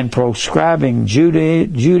and proscribing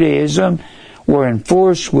Judaism were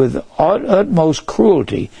enforced with utmost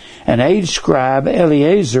cruelty. An aged scribe,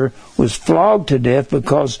 Eleazar, was flogged to death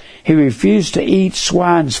because he refused to eat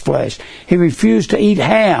swine's flesh. He refused to eat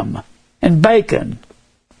ham and bacon.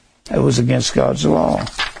 That was against God's law.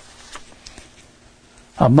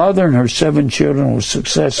 A mother and her 7 children were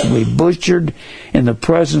successively butchered in the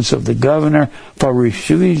presence of the governor for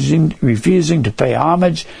refusing to pay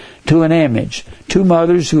homage to an image. 2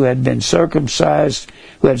 mothers who had circumcised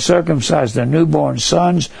their newborn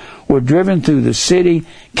sons were driven through the city,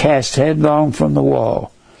 cast headlong from the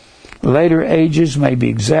wall. Later ages may be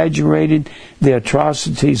exaggerated the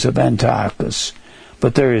atrocities of Antiochus,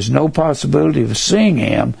 but there is no possibility of seeing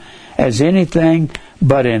him as anything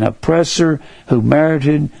but an oppressor who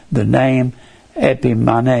merited the name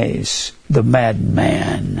Epimanes, the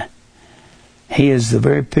madman. He is the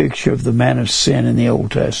very picture of the man of sin in the Old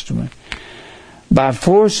Testament. By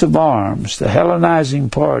force of arms, the Hellenizing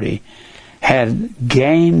party had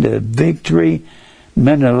gained a victory.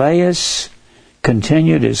 Menelaus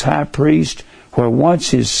continued as high priest, where once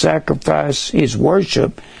his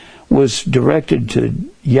worship was directed to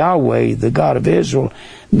Yahweh, the God of Israel.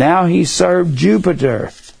 Now he served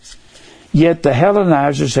Jupiter. Yet the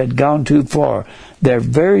Hellenizers had gone too far. Their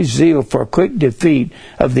very zeal for quick defeat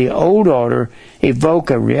of the old order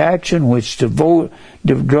evoked a reaction which drove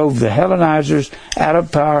the Hellenizers out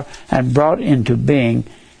of power and brought into being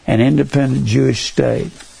an independent Jewish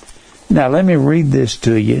state. Now let me read this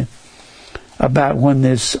to you about when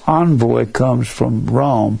this envoy comes from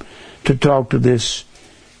Rome to talk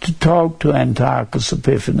to Antiochus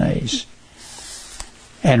Epiphanes.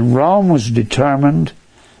 And Rome was determined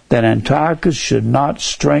that Antiochus should not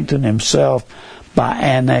strengthen himself by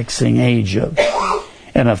annexing Egypt.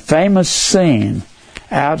 In a famous scene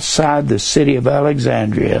outside the city of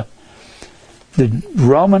Alexandria, the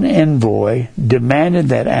Roman envoy demanded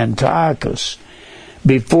that Antiochus,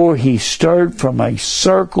 before he stirred from a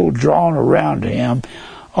circle drawn around him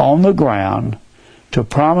on the ground, to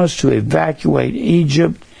promise to evacuate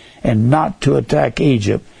Egypt and not to attack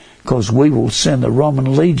Egypt, because we will send the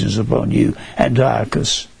Roman legions upon you,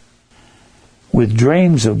 Antiochus. With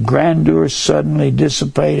dreams of grandeur suddenly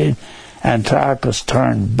dissipated, Antiochus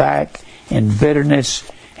turned back in bitterness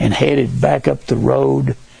and headed back up the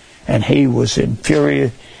road, and he was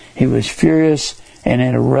furious and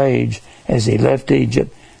in a rage as he left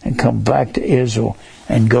Egypt and come back to Israel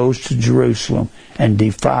and goes to Jerusalem and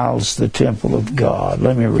defiles the temple of God.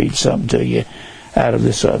 Let me read something to you out of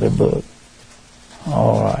this other book.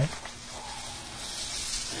 All right.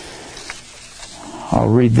 I'll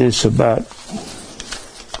read this about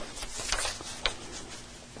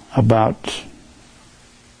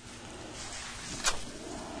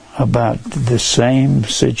the same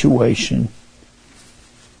situation.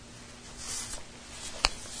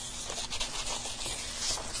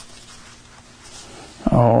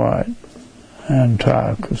 All right.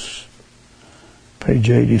 Antiochus, page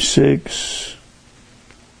 86,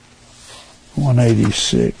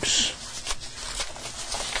 186.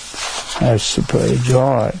 That's the page.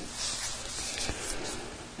 All right.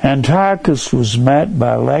 Antiochus was met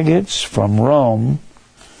by legates from Rome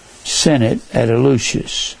Senate at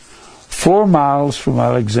Eleusis, 4 miles from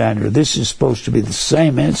Alexandria. This is supposed to be the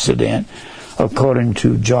same incident, according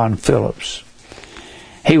to John Phillips.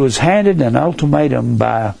 He was handed an ultimatum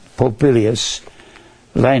by Popilius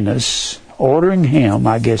Laenas, ordering him,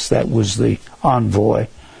 I guess that was the envoy,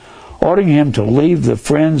 ordering him to leave the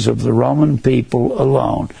friends of the Roman people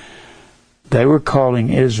alone. They were calling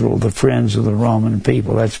Israel the friends of the Roman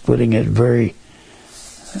people. That's putting it very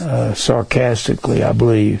sarcastically, I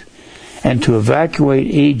believe. And to evacuate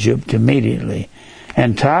Egypt immediately.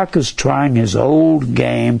 Antiochus, trying his old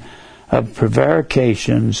game of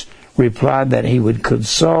prevarications, replied that he would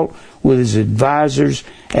consult with his advisors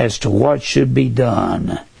as to what should be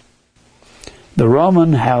done. The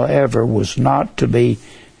Roman, however, was not to be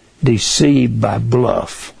deceived by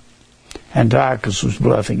bluff. Antiochus was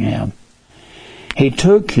bluffing him. He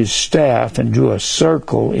took his staff and drew a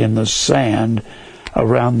circle in the sand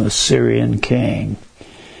around the Syrian king.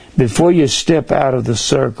 Before you step out of the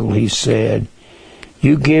circle, he said,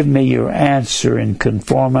 you give me your answer in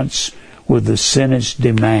conformance with the Senate's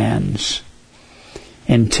demands.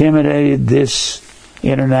 Intimidated, this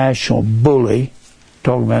international bully,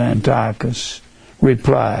 talking about Antiochus,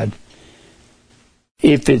 replied,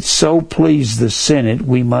 if it so please the Senate,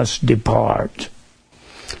 we must depart.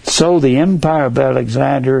 So the empire of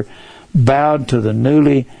Alexander bowed to the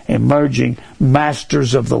newly emerging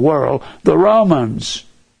masters of the world, the Romans.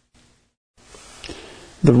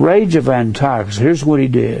 The rage of Antiochus, here's what he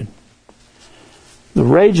did. The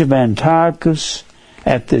rage of Antiochus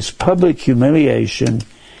at this public humiliation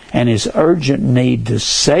and his urgent need to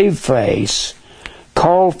save face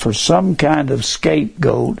called for some kind of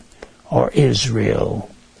scapegoat or Israel.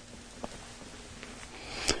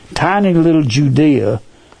 Tiny little Judea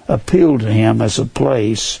appealed to him as a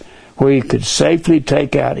place where he could safely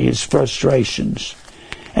take out his frustrations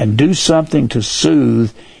and do something to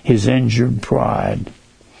soothe his injured pride.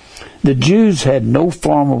 The Jews had no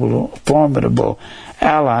formidable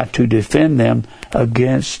ally to defend them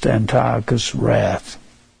against Antiochus' wrath.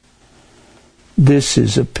 This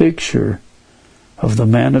is a picture of the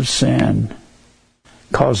man of sin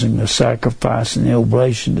causing the sacrifice and the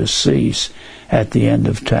oblation to cease at the end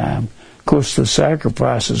of time. Of course, the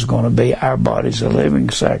sacrifice is going to be our bodies, a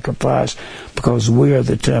living sacrifice, because we are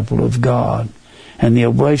the temple of God. And the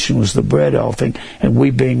oblation was the bread offering, and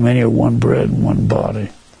we being many are one bread and one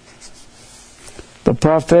body. The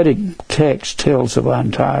prophetic text tells of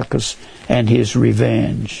Antiochus and his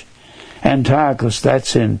revenge. Antiochus,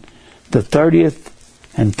 that's in the 30th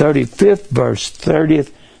and 35th verse,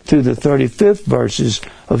 30th through the 35th verses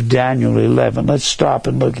of Daniel 11. Let's stop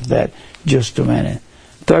and look at that just a minute.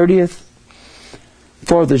 30th,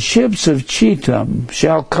 for the ships of Chetam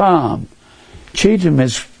shall come. Chetam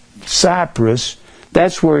is Cyprus.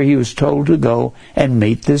 That's where he was told to go and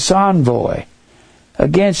meet this envoy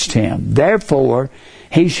against him. Therefore,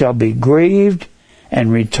 he shall be grieved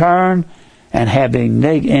and return and have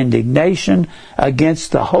indignation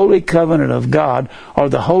against the holy covenant of God, or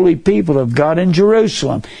the holy people of God in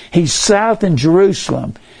Jerusalem. He's south in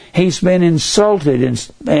Jerusalem. He's been insulted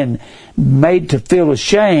and made to feel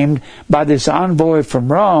ashamed by this envoy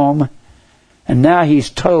from Rome, and now he's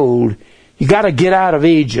told, you got to get out of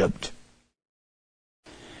Egypt.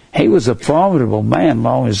 He was a formidable man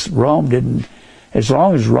as long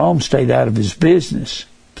as Rome stayed out of his business.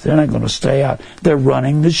 But they're not going to stay out. They're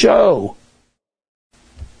running the show.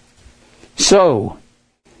 So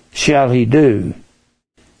shall he do,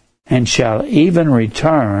 and shall even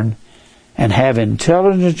return, and have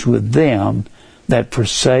intelligence with them that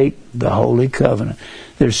forsake the holy covenant.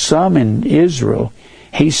 There's some in Israel,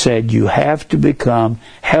 he said, you have to become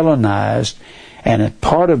Hellenized, and a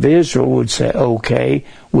part of Israel would say, okay,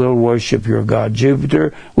 we'll worship your god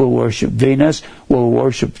Jupiter, we'll worship Venus, we'll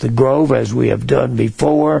worship the grove as we have done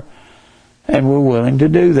before, and we're willing to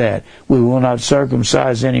do that. We will not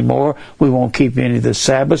circumcise anymore. We won't keep any of the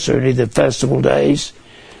Sabbaths or any of the festival days.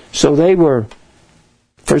 So they were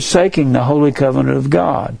forsaking the holy covenant of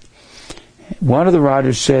God. One of the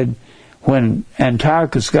writers said when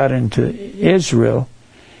Antiochus got into Israel,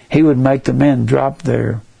 he would make the men drop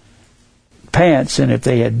their pants, and if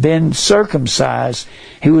they had been circumcised,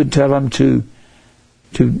 he would tell them to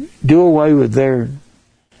do away with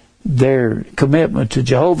their commitment to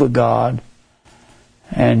Jehovah God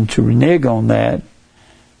and to renege on that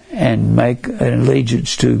and make an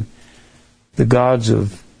allegiance to the gods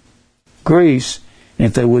of Greece. And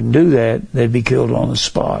if they wouldn't do that, they'd be killed on the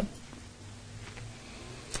spot.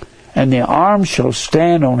 And the arm shall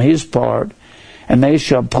stand on his part, and they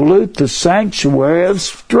shall pollute the sanctuary of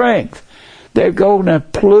strength. They're going to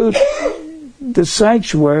pollute the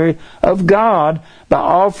sanctuary of God by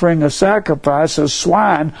offering a sacrifice of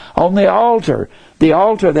swine on the altar. The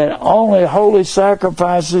altar that only holy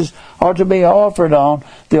sacrifices are to be offered on.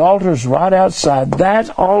 The altar's right outside.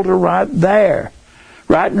 That altar right there,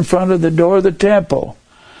 right in front of the door of the temple.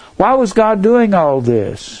 Why was God doing all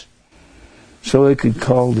this? So he could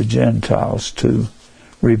call the Gentiles to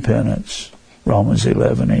repentance. Romans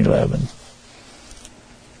 11:11.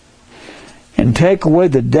 And take away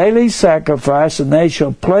the daily sacrifice, and they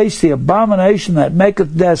shall place the abomination that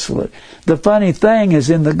maketh desolate. The funny thing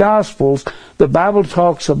is, in the Gospels, the Bible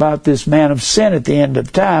talks about this man of sin at the end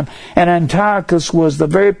of time, and Antiochus was the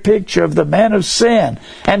very picture of the man of sin,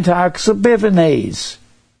 Antiochus Epiphanes.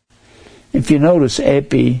 If you notice,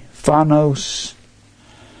 Epiphanos,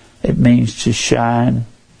 it means to shine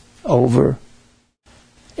over.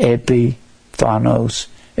 Epiphanos,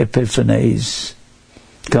 Epiphanes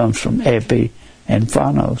comes from epi and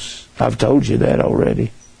phanos. I've told you that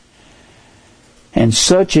already. And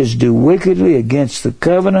such as do wickedly against the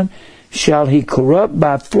covenant shall he corrupt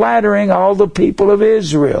by flattering all the people of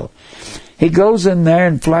Israel. He goes in there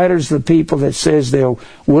and flatters the people that says they're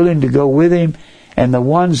willing to go with him, and the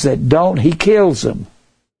ones that don't, he kills them.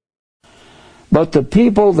 But the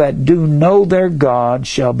people that do know their God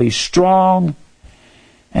shall be strong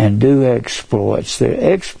and do exploits. The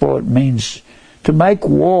exploit means to make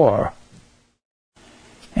war.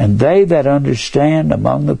 And they that understand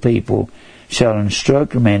among the people shall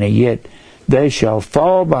instruct many, yet they shall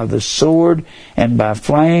fall by the sword, and by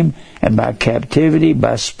flame, and by captivity,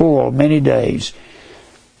 by spoil many days.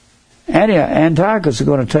 Antiochus is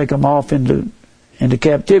going to take them off into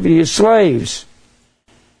captivity as slaves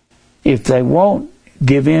if they won't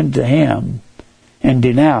give in to him and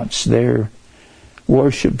denounce their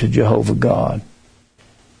worship to Jehovah God.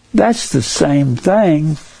 That's the same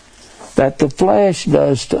thing that the flesh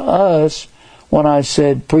does to us. When I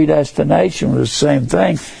said predestination was the same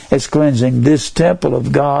thing as cleansing this temple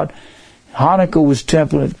of God. Hanukkah was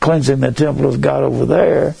cleansing the temple of God over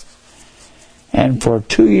there. And for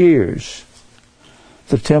 2 years,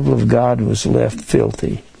 the temple of God was left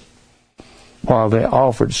filthy while they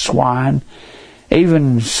offered swine.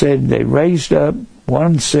 Even said they raised up,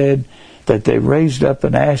 one said that they raised up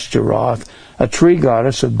an Ashtaroth, a tree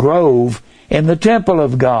goddess, a grove in the temple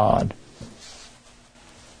of God.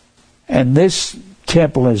 And this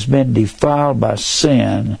temple has been defiled by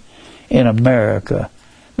sin in America.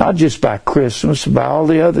 Not just by Christmas, by all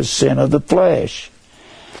the other sin of the flesh.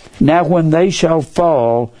 Now when they shall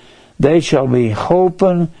fall, they shall be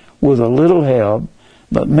holpen with a little help,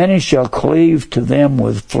 but many shall cleave to them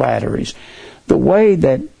with flatteries. The way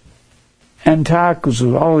that Antiochus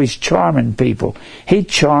was always charming people. He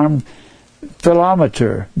charmed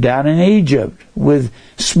Philometor down in Egypt with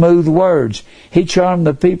smooth words. He charmed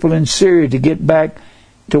the people in Syria to get back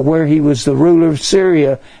to where he was the ruler of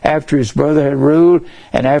Syria after his brother had ruled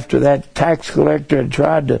and after that tax collector had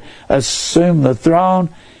tried to assume the throne,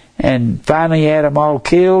 and finally had them all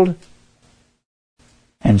killed.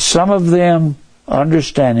 And some of them,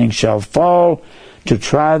 understanding, shall fall to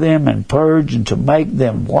try them and purge and to make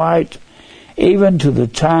them white, even to the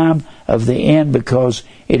time of the end, because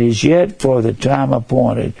it is yet for the time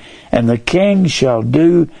appointed. And the king shall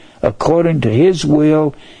do according to his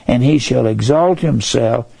will, and he shall exalt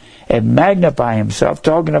himself and magnify himself,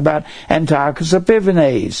 talking about Antiochus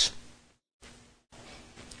Epiphanes,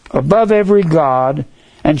 above every god,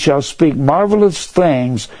 and shall speak marvelous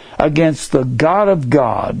things against the God of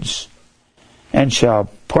gods, and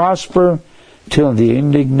shall prosper till the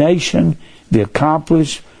indignation be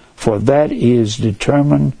accomplished, for that is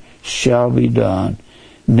determined shall be done.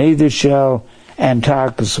 Neither shall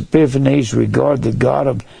Antiochus Epiphanes regard the God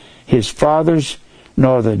of his fathers,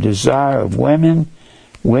 nor the desire of women.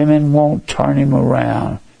 Women won't turn him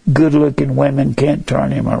around. Good-looking women can't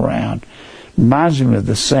turn him around. Reminds me of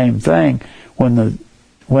the same thing when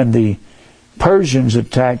the Persians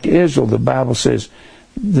attacked Israel. The Bible says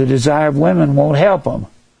the desire of women won't help them.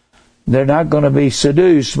 They're not going to be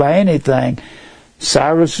seduced by anything.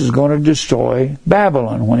 Cyrus is going to destroy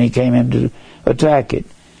Babylon when he came in to attack it.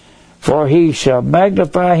 For he shall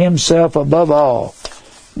magnify himself above all.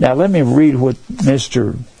 Now let me read what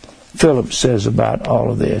Mr. Phillips says about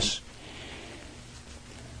all of this.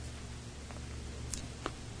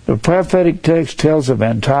 The prophetic text tells of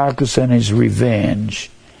Antiochus and his revenge.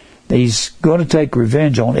 He's going to take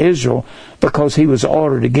revenge on Israel because he was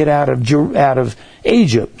ordered to get out of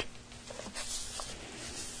Egypt.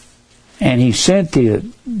 And he sent the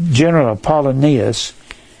general Apollonius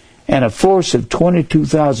and a force of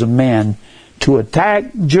 22,000 men to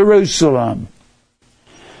attack Jerusalem.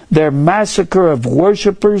 Their massacre of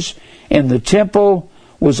worshippers in the temple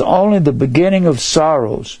was only the beginning of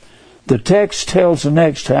sorrows. The text tells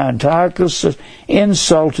next how Antiochus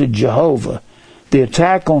insulted Jehovah. The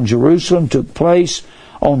attack on Jerusalem took place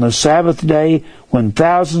on the Sabbath day when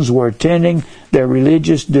thousands were attending their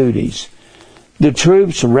religious duties. The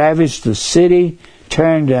troops ravaged the city,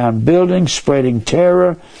 tearing down buildings, spreading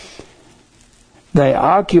terror. They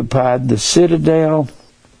occupied the citadel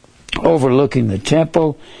overlooking the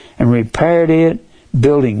temple and repaired it,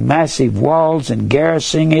 building massive walls and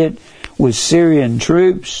garrisoning it with Syrian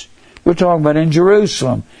troops. We're talking about in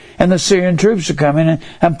Jerusalem. And the Syrian troops are coming in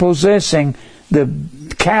and possessing the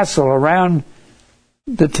castle around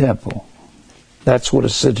the temple. That's what a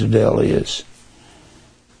citadel is.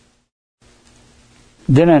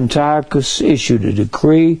 Then Antiochus issued a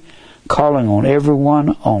decree calling on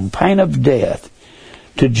everyone on pain of death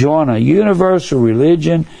to join a universal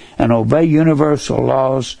religion and obey universal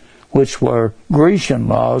laws, which were Grecian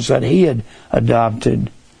laws that he had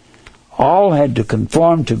adopted. All had to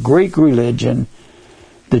conform to Greek religion.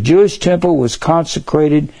 The Jewish temple was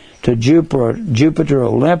consecrated to Jupiter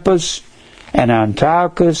Olympus, and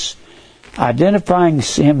Antiochus, identifying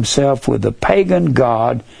himself with the pagan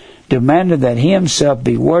god, demanded that he himself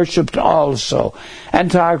be worshipped also.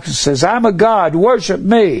 Antiochus says, I'm a god, worship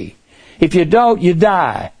me. If you don't, you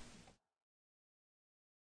die.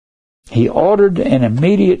 He ordered an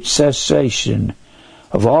immediate cessation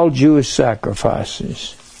of all Jewish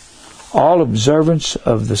sacrifices, all observance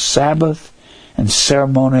of the Sabbath and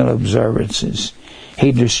ceremonial observances.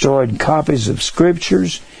 He destroyed copies of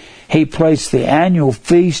scriptures. He placed the annual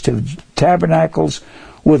feast of tabernacles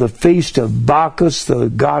with a feast of Bacchus, the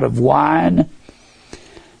god of wine.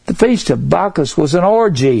 The feast of Bacchus was an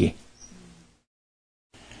orgy.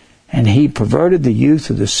 And he perverted the youth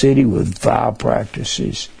of the city with vile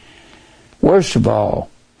practices. Worst of all,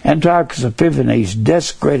 Antiochus Epiphanes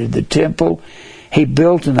desecrated the temple. He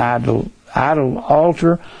built an idol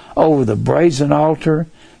altar over the brazen altar.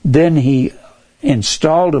 Then he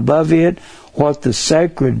installed above it what the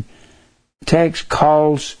sacred text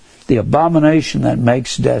calls the abomination that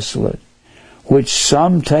makes desolate, which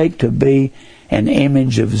some take to be an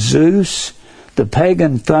image of Zeus, the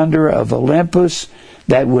pagan thunder of Olympus.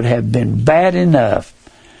 That would have been bad enough.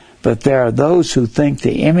 But there are those who think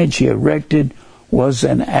the image he erected was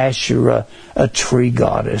an Asherah, a tree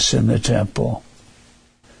goddess in the temple.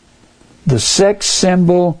 The sex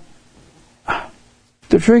symbol,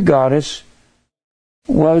 the tree goddess,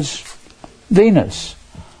 was Venus,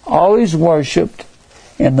 always worshipped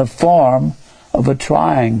in the form of a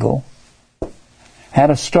triangle, had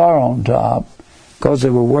a star on top, because they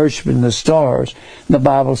were worshiping the stars. The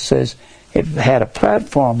Bible says it had a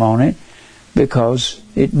platform on it because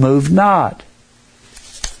it moved not.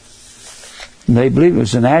 They believe it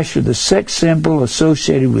was an Asherah, the sex symbol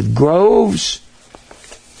associated with groves,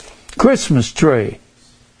 Christmas tree.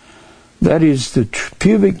 That is the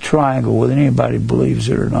pubic triangle, whether anybody believes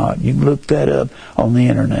it or not. You can look that up on the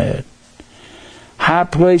internet. High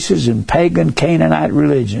places in pagan Canaanite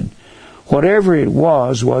religion. Whatever it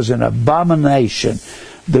was an abomination.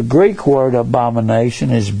 The Greek word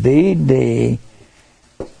abomination is B-D-E-L-U-G-M-A.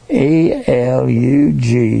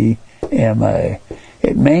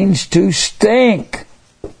 It means to stink.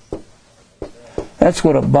 That's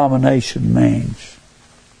what abomination means.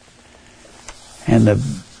 And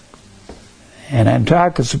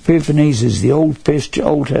Antiochus Epiphanes is the Old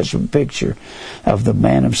Testament picture of the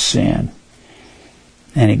man of sin.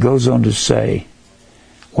 And he goes on to say,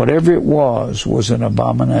 whatever it was an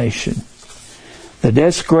abomination. The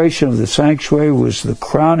desecration of the sanctuary was the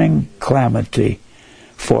crowning calamity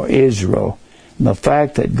for Israel. And the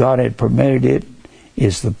fact that God had permitted it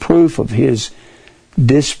is the proof of his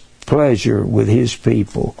displeasure with his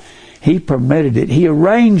people. He permitted it. He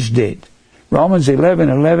arranged it. Romans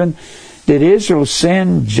 11:11. Did Israel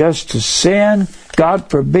sin just to sin? God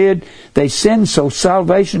forbid. They sinned so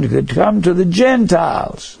salvation could come to the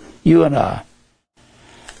Gentiles, you and I.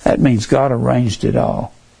 That means God arranged it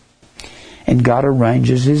all. And God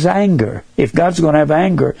arranges his anger. If God's going to have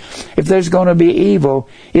anger, if there's going to be evil,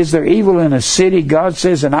 is there evil in a city? God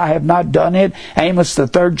says, and I have not done it. Amos, the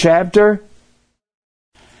 3rd chapter.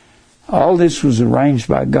 All this was arranged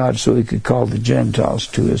by God so he could call the Gentiles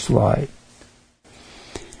to his light.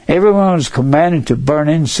 Everyone was commanded to burn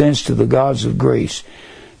incense to the gods of Greece.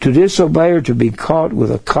 To disobey or to be caught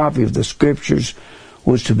with a copy of the Scriptures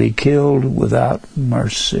was to be killed without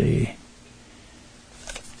mercy.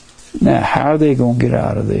 Now, how are they going to get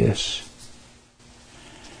out of this?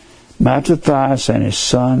 Mattathias and his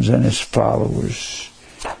sons and his followers.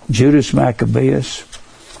 Judas Maccabeus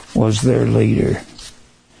was their leader.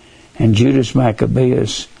 And Judas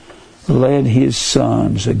Maccabeus led his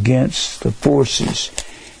sons against the forces.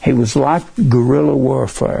 He was like guerrilla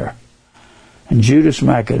warfare. And Judas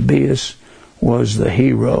Maccabeus was the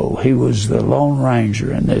hero. He was the Lone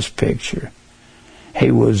Ranger in this picture. He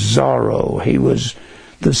was Zorro. He was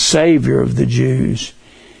the savior of the Jews.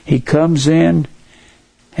 He comes in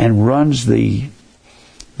and runs the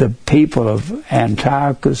people of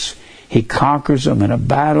Antiochus. He conquers them in a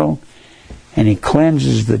battle, and he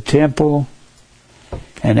cleanses the temple.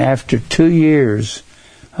 And after 2 years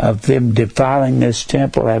of them defiling this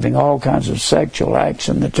temple, having all kinds of sexual acts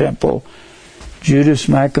in the temple, Judas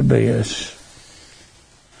Maccabeus,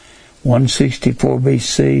 164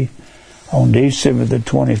 BC, on December the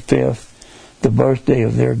 25th, the birthday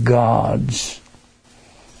of their gods,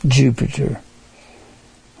 Jupiter,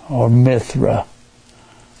 or Mithra,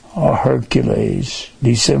 or Hercules,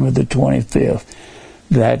 December the 25th.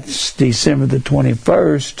 That's December the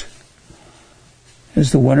 21st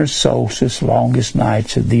is the winter solstice, longest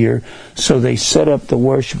nights of the year. So they set up the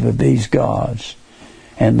worship of these gods.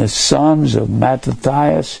 And the sons of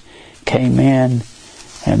Mattathias came in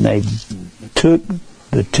and they took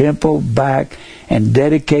the temple back and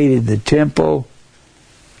dedicated the temple.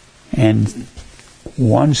 And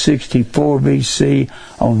 164 BC,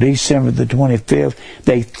 on December the 25th,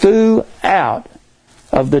 they threw out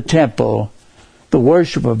of the temple the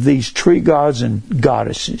worship of these tree gods and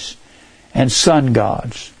goddesses and sun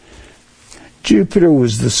gods. Jupiter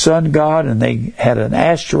was the sun god, and they had an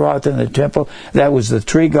Ashtaroth in the temple. That was the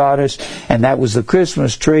tree goddess, and that was the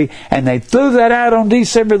Christmas tree, and they threw that out on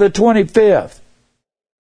December the 25th.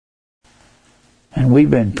 And we've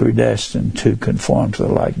been predestined to conform to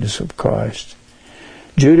the likeness of Christ.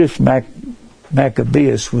 Judas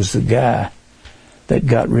Maccabeus was the guy that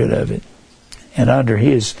got rid of it. And under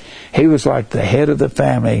his, he was like the head of the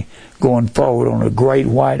family going forward on a great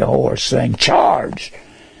white horse saying, charge!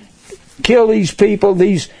 Kill these people,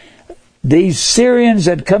 these Syrians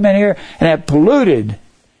that come in here and have polluted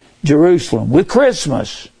Jerusalem with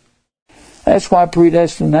Christmas. That's why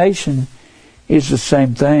predestination is the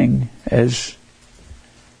same thing as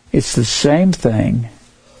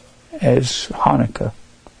Hanukkah.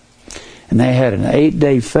 And they had an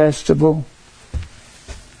 8-day festival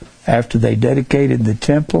after they dedicated the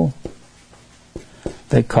temple.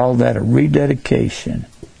 They called that a rededication,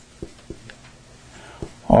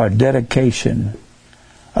 or a dedication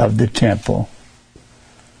of the temple.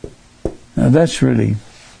 Now that's really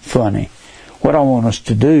funny. What I want us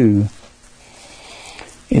to do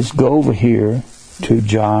is go over here to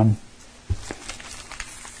John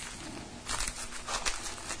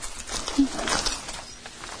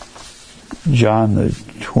the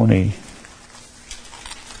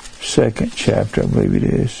 22nd chapter, I believe it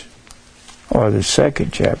is, or the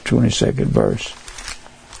 2nd chapter, 22nd verse.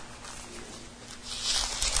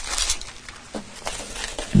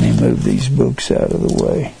 Let me move these books out of the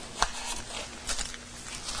way.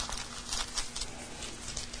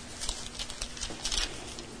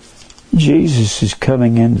 Jesus is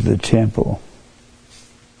coming into the temple.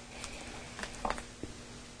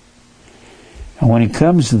 And when he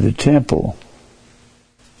comes to the temple,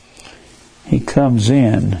 he comes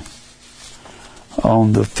in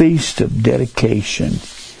on the Feast of Dedication.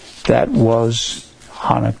 That was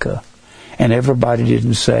Hanukkah. And everybody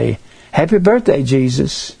didn't say, Happy birthday,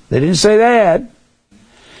 Jesus. They didn't say that.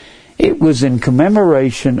 It was in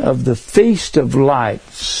commemoration of the Feast of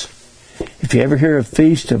Lights. If you ever hear of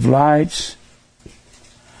Feast of Lights,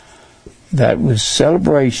 that was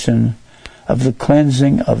celebration of the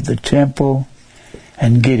cleansing of the temple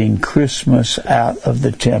and getting Christmas out of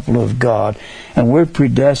the temple of God. And we're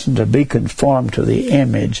predestined to be conformed to the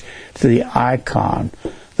image, to the icon,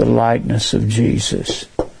 the likeness of Jesus.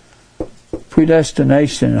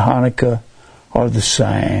 Predestination and Hanukkah are the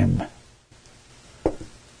same.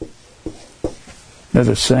 They're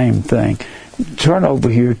the same thing. Turn over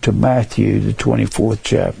here to Matthew, the 24th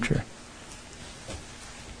chapter.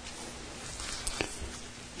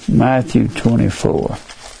 Matthew 24.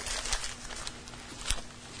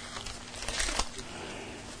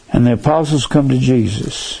 And the apostles come to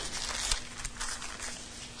Jesus.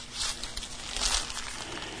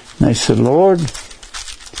 And they said, Lord,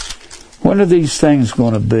 when are these things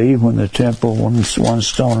going to be, when the temple, when one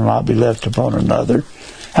stone will not be left upon another?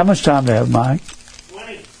 How much time do I have, Mike?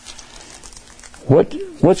 20.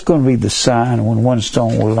 What's going to be the sign when one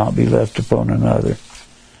stone will not be left upon another?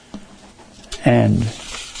 And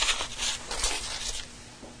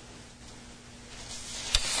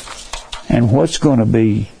what's going to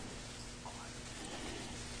be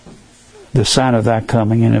the sign of thy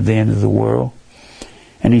coming and of the end of the world?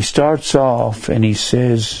 And he starts off and he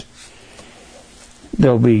says,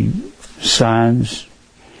 there'll be signs.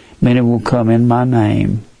 Many will come in my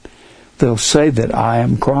name. They'll say that I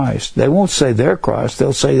am Christ. They won't say they're Christ.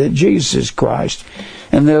 They'll say that Jesus is Christ.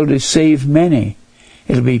 And they'll deceive many.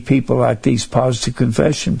 It'll be people like these positive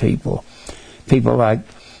confession people. People like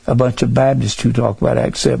a bunch of Baptists who talk about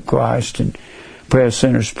accept Christ and pray a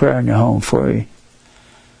sinner's prayer in your home free.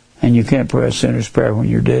 And you can't pray a sinner's prayer when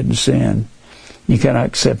you're dead in sin. You cannot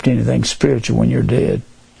accept anything spiritual when you're dead.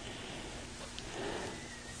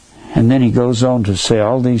 And then he goes on to say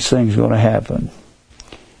all these things are going to happen.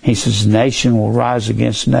 He says, nation will rise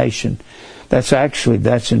against nation. That's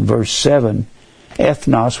in verse 7.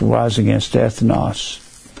 Ethnos will rise against ethnos.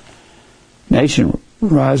 Nation will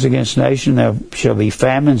rise against nation. There shall be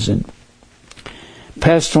famines and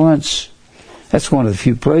pestilence. That's one of the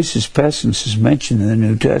few places pestilence is mentioned in the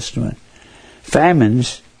New Testament. Famine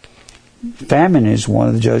is one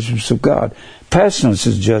of the judgments of God. Pestilence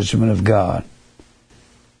is the judgment of God.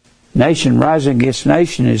 Nation rising against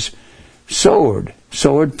nation is sword.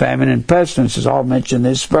 Sword, famine, and pestilence is all mentioned in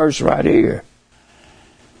this verse right here.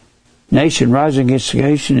 Nation rising against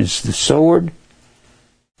nation is the sword.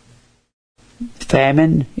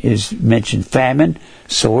 Famine is mentioned. Famine,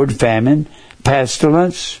 sword, famine,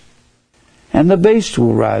 pestilence, and the beast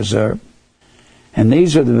will rise up. And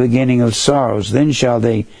these are the beginning of sorrows. Then shall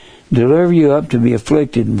they deliver you up to be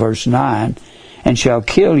afflicted, in verse 9, and shall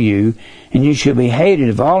kill you, and you shall be hated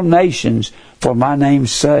of all nations for my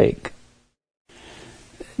name's sake.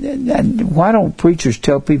 Why don't preachers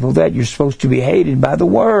tell people that you're supposed to be hated by the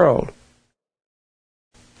world?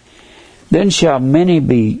 Then shall many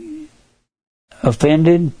be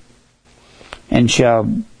offended, and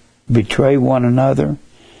shall betray one another,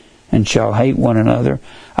 and shall hate one another.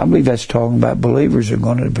 I believe that's talking about believers are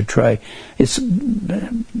going to betray.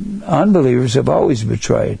 Unbelievers have always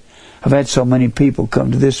betrayed. I've had so many people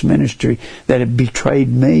come to this ministry that have betrayed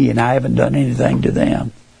me, and I haven't done anything to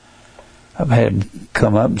them. I've had them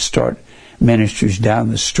come up and start ministries down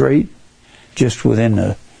the street, just within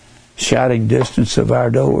the shouting distance of our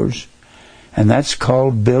doors. And that's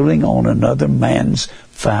called building on another man's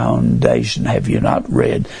foundation. Have you not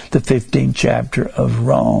read the 15th chapter of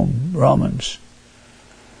Romans?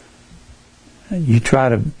 You try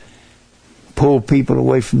to pull people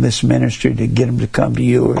away from this ministry to get them to come to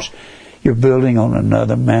yours. You're building on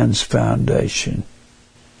another man's foundation.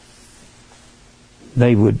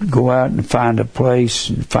 They would go out and find a place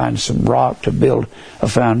and find some rock to build a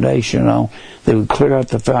foundation on. They would clear out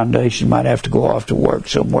the foundation, might have to go off to work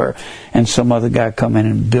somewhere, and some other guy come in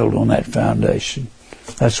and build on that foundation.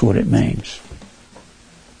 That's what it means.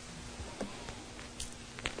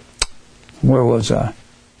 Where was I?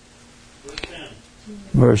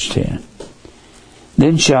 Verse 10.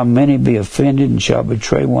 Then shall many be offended and shall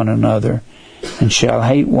betray one another and shall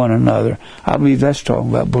hate one another. I believe that's talking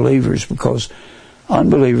about believers, because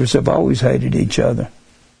unbelievers have always hated each other.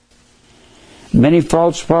 Many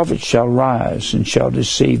false prophets shall rise and shall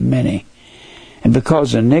deceive many. And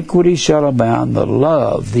because iniquity shall abound, the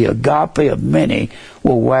love, the agape of many,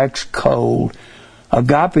 will wax cold.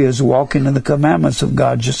 Agape is walking in the commandments of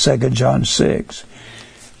God, just 2 John 6.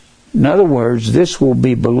 In other words, this will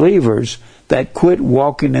be believers that quit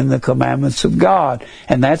walking in the commandments of God.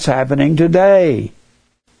 And that's happening today.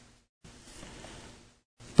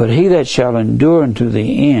 But he that shall endure unto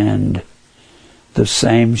the end, the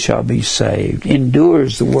same shall be saved. Endure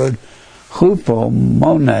is the word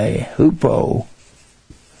hupomone, hupo,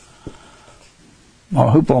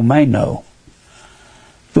 or hupomeno.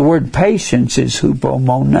 The word patience is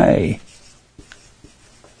hupomone.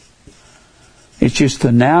 It's just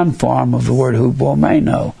the noun form of the word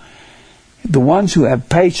hupomeno. The ones who have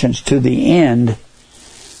patience to the end,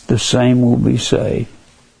 the same will be saved.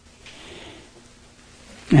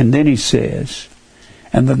 And then he says,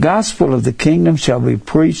 and the gospel of the kingdom shall be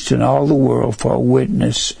preached in all the world for a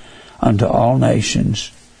witness unto all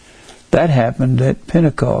nations. That happened at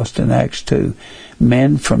Pentecost in Acts 2.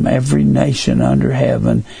 Men from every nation under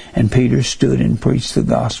heaven, and Peter stood and preached the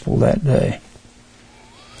gospel that day.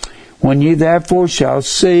 When ye therefore shall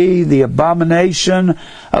see the abomination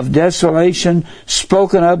of desolation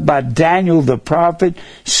spoken of by Daniel the prophet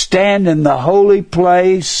stand in the holy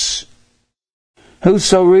place,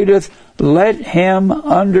 whoso readeth, let him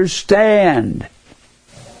understand.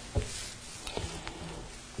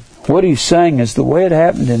 What he's saying is the way it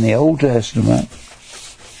happened in the Old Testament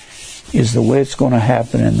is the way it's going to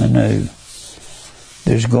happen in the New.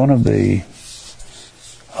 There's going to be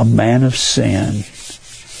a man of sin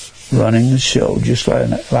running the show, just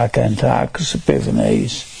like Antiochus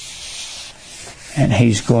Epiphanes, and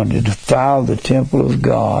he's going to defile the temple of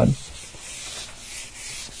God.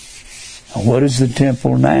 And what is the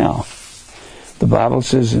temple now? The Bible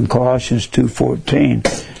says in Colossians 2:14,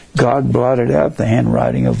 God blotted out the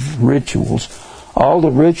handwriting of rituals. All the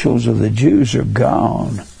rituals of the Jews are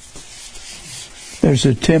gone. There's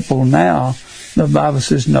a temple now. The Bible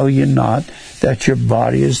says, know ye not that your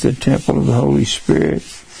body is the temple of the Holy Spirit.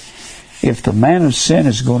 If the man of sin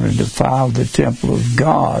is going to defile the temple of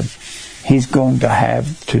God, he's going to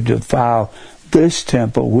have to defile this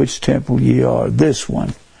temple. Which temple ye are? This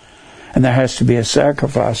one. And there has to be a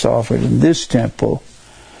sacrifice offered in this temple.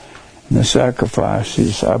 And the sacrifice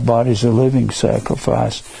is our body's a living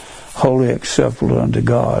sacrifice, wholly acceptable unto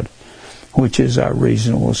God, which is our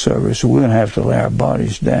reasonable service. So we're going to have to lay our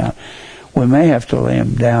bodies down. We may have to lay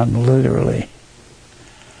them down literally.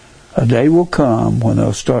 A day will come when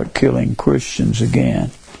they'll start killing Christians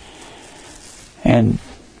again. And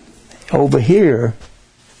over here,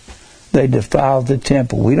 they defiled the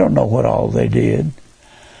temple. We don't know what all they did.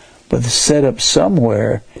 But it's set up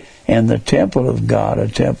somewhere in the temple of God, a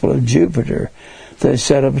temple of Jupiter. They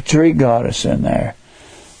set up a tree goddess in there.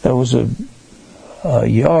 There was a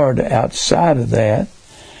yard outside of that,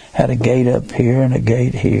 had a gate up here and a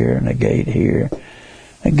gate here and a gate here,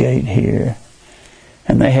 a gate here.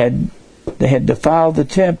 And they had defiled the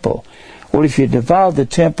temple. Well, if you defile the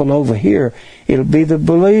temple over here, it'll be the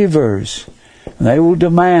believers. And they will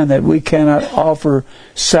demand that we cannot offer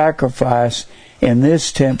sacrifice in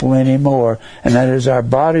this temple anymore, and that is our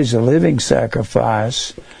bodies a living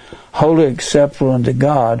sacrifice, wholly acceptable unto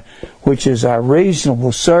God, which is our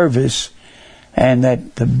reasonable service, and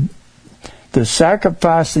that the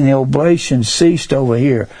sacrifice and the oblation ceased over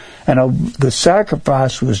here. And the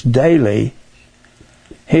sacrifice was daily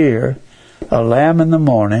here. a lamb in the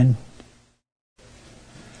morning,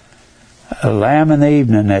 a lamb in the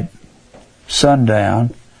evening at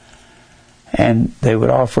sundown, and they would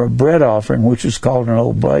offer a bread offering, which was called an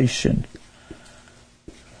oblation.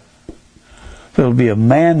 There'll be a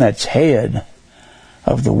man that's head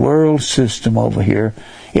of the world system over here.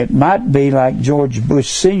 It might be, like George Bush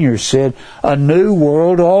Sr. said, a new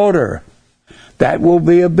world order. That will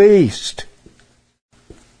be a beast.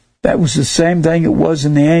 That was the same thing it was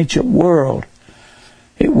in the ancient world.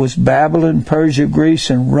 It was Babylon, Persia, Greece,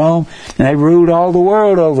 and Rome, and they ruled all the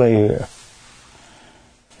world over here.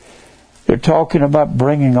 They're talking about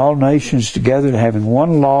bringing all nations together to having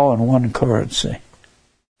one law and one currency.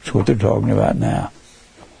 That's what they're talking about now.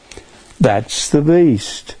 That's the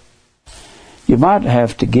beast. You might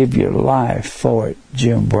have to give your life for it,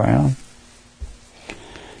 Jim Brown.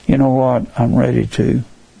 You know what? I'm ready to.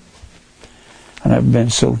 And I've been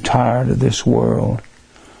so tired of this world,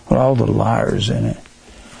 with all the liars in it,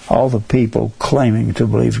 all the people claiming to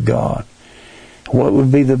believe God. What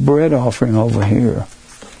would be the bread offering over here?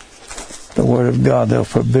 The Word of God. They'll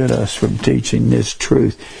forbid us from teaching this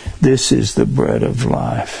truth. This is the bread of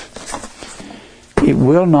life. It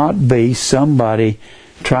will not be somebody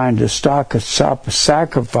trying to stop a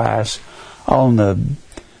sacrifice on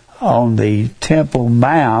the Temple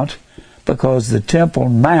Mount, because the Temple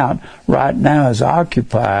Mount right now is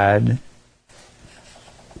occupied.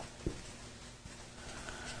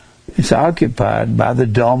 It's occupied by the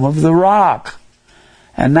Dome of the Rock,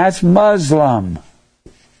 and that's Muslim.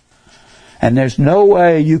 And there's no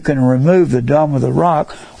way you can remove the Dome of the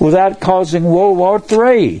Rock without causing World War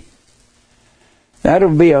III.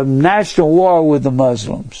 That'll be a national war with the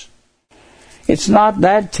Muslims. It's not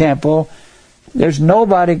that temple. There's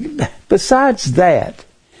nobody besides that.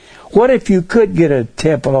 What if you could get a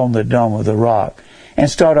temple on the Dome of the Rock and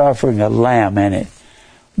start offering a lamb in it?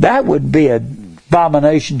 That would be an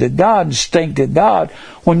abomination to God and stink to God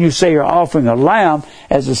when you say you're offering a lamb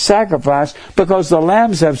as a sacrifice, because the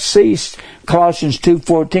lambs have ceased, Colossians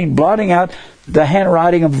 2:14, blotting out the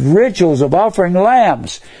handwriting of rituals of offering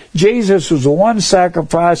lambs. Jesus was the one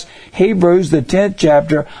sacrifice, Hebrews, the 10th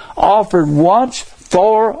chapter, offered once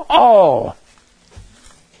for all.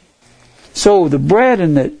 So the bread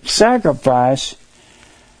and the sacrifice,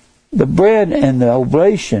 the bread and the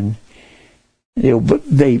oblation,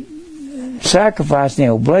 the sacrifice and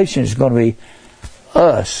the oblation is going to be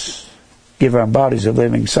us. Give our bodies a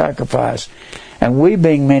living sacrifice. And we,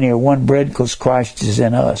 being many, are one bread because Christ is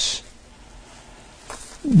in us.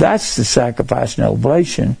 That's the sacrifice and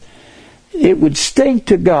oblation. It would stink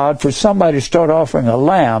to God for somebody to start offering a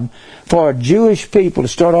lamb, for a Jewish people to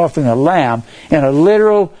start offering a lamb in a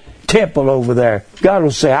literal temple over there. God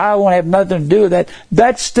will say, I won't have nothing to do with that.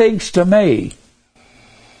 That stinks to me.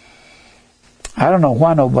 I don't know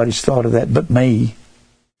why nobody's thought of that but me.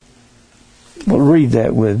 Well, read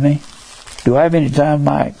that with me. Do I have any time,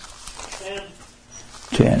 Mike?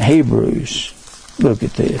 10. Hebrews. Look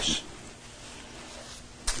at this.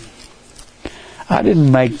 I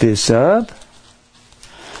didn't make this up.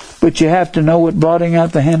 But you have to know what blotting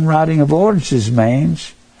out the handwriting of ordinances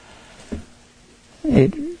means.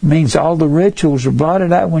 It means all the rituals are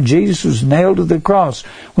blotted out when Jesus was nailed to the cross.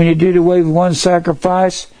 When you did away with one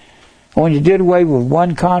sacrifice, when you did away with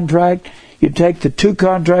one contract, you take the two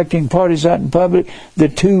contracting parties out in public, the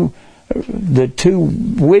two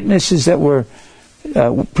witnesses that were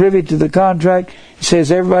privy to the contract. It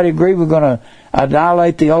says everybody agree we're going to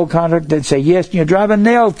annihilate the old contract. They'd say yes, and you drive a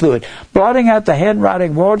nail through it. Blotting out the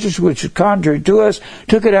handwriting of ordinances which was contrary to us,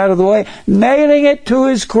 took it out of the way, nailing it to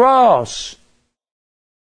his cross.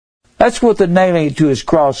 That's what the nailing it to his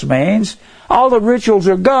cross means. All the rituals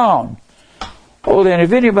are gone. Oh, then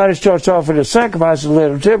if anybody starts offering a sacrifice in a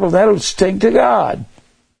little temple, that'll stink to God,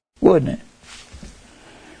 wouldn't it?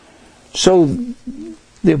 So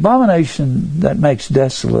the abomination that makes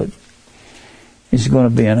desolate is going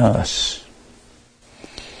to be in us.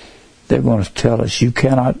 They're going to tell us you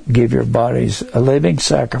cannot give your bodies a living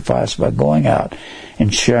sacrifice by going out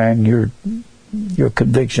and sharing your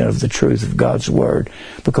conviction of the truth of God's Word,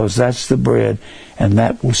 because that's the bread, and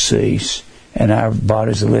that will cease. And our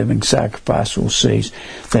bodies, a living sacrifice, will cease.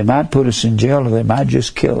 They might put us in jail, or they might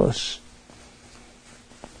just kill us.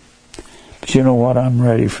 But you know what? I'm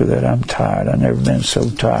ready for that. I'm tired. I've never been so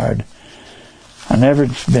tired. I've never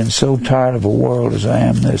been so tired of a world as I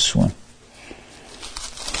am this one.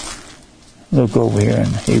 Look over here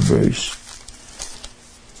in Hebrews.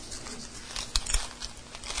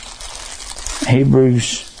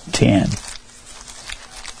 Hebrews 10.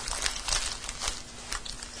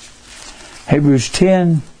 Hebrews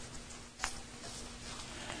 10,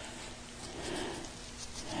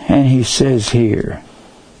 and he he says here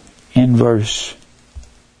in verse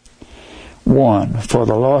 1, for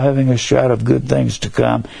the law having a shadow of good things to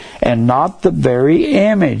come, and not the very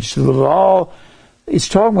image. The law, it's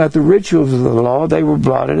talking about the rituals of the law, they were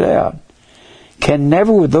blotted out. Can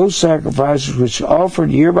never with those sacrifices which offered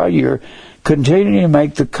year by year continue to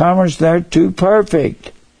make the comers thereto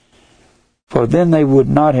perfect. For then they would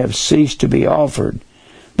not have ceased to be offered,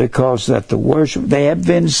 because that the worship, they have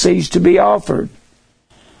been ceased to be offered,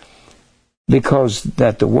 because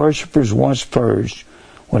that the worshippers once purged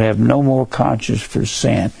would have no more conscience for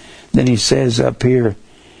sin. Then he says up here,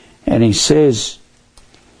 and he says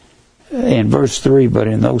in verse 3, but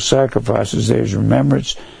in those sacrifices there's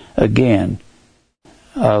remembrance again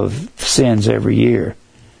of sins every year.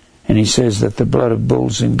 And he says that the blood of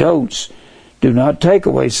bulls and goats do not take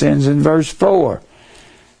away sins in verse 4.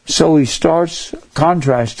 So he starts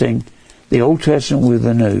contrasting the Old Testament with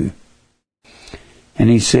the New. And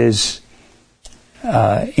he says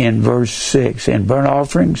in verse 6, in burnt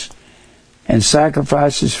offerings and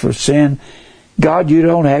sacrifices for sin, God, you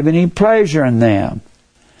don't have any pleasure in them.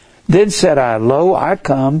 Then said I, lo, I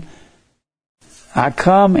come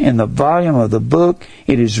in the volume of the book,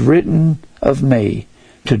 it is written of me,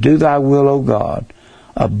 to do thy will, O God.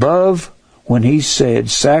 Above, when he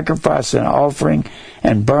said, sacrifice and offering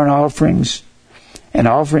and burnt offerings and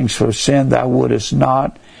offerings for sin thou wouldest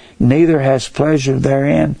not, neither hast pleasure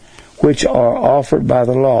therein, which are offered by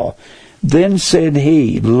the law. Then said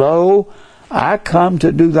he, lo, I come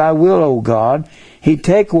to do thy will, O God. He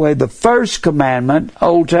take away the first commandment,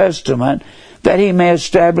 Old Testament, that he may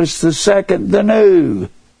establish the second, the new.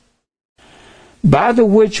 By the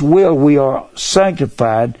which will we are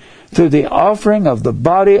sanctified through the offering of the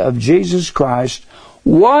body of Jesus Christ,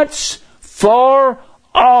 once for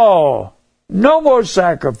all. No more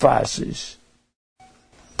sacrifices.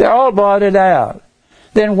 They're all blotted out.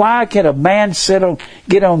 Then why can a man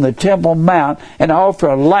get on the Temple Mount and offer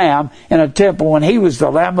a lamb in a temple when he was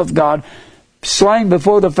the Lamb of God, slain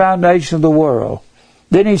before the foundation of the world?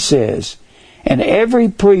 Then he says, and every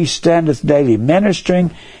priest standeth daily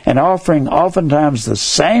ministering and offering oftentimes the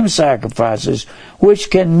same sacrifices,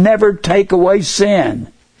 which can never take away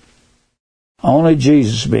sin. Only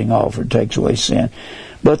Jesus being offered takes away sin.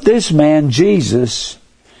 But this man, Jesus,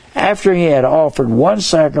 after he had offered one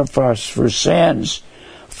sacrifice for sins,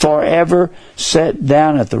 forever sat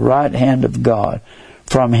down at the right hand of God,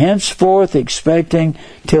 from henceforth expecting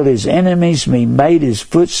till his enemies be made his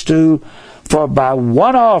footstool. For by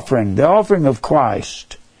one offering, the offering of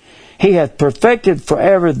Christ, he hath perfected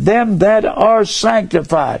forever them that are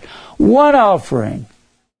sanctified. One offering.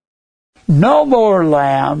 No more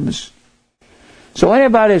lambs. So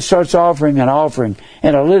anybody that starts offering an offering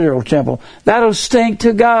in a literal temple, that'll stink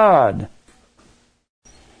to God.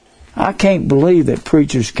 I can't believe that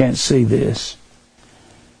preachers can't see this.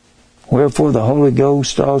 Wherefore the Holy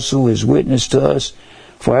Ghost also is witness to us.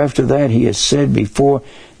 For after that he has said before,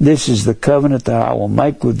 this is the covenant that I will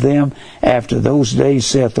make with them after those days,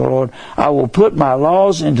 saith the Lord. I will put my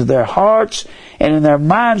laws into their hearts, and in their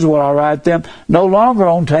minds will I write them, no longer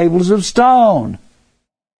on tables of stone.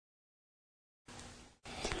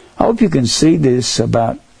 I hope you can see this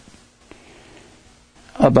about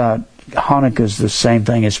Hanukkah's the same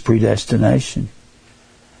thing as predestination.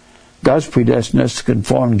 God's predestined us to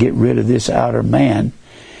conform and get rid of this outer man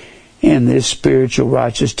in this spiritual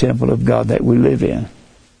righteous temple of God that we live in.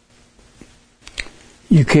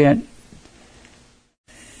 You can't,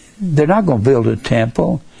 they're not going to build a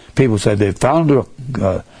temple. People say they found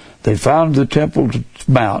the Temple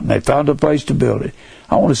Mount and they found a place to build it.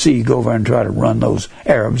 I want to see you go over and try to run those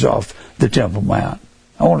Arabs off the Temple Mount.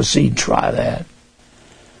 I want to see you try that.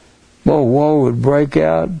 Well, war would break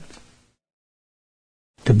out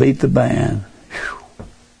to beat the band. Whew.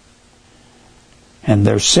 And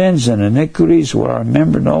their sins and iniquities will I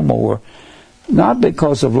remember no more, not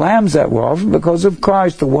because of lambs that were offered, because of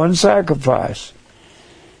Christ, the one sacrifice.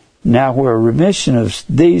 Now where remission of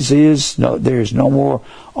these is, there is no more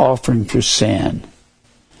offering for sin.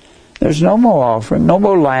 There's no more offering, no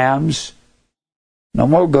more lambs, no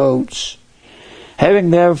more goats.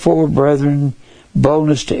 Having therefore, brethren,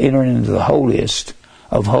 boldness to enter into the holiest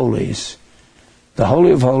of holies. The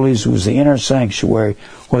Holy of Holies was the inner sanctuary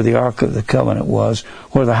where the Ark of the Covenant was,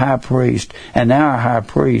 where the high priest, and now our high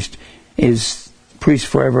priest is priest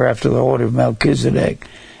forever after the order of Melchizedek,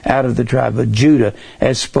 out of the tribe of Judah,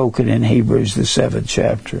 as spoken in Hebrews, the 7th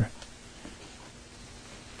chapter.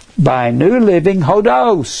 By new living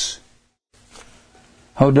hodos.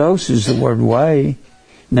 Hodos is the word way.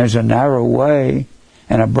 And there's a narrow way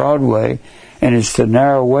and a broad way. And it's the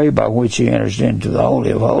narrow way by which he enters into the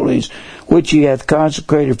Holy of Holies, which he hath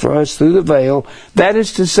consecrated for us through the veil, that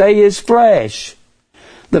is to say, his flesh.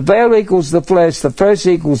 The veil equals the flesh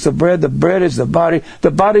equals the bread is the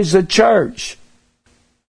body's the church.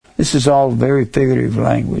 This is all very figurative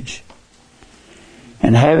language.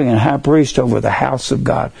 And having a high priest over the house of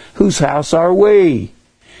God. Whose house are we?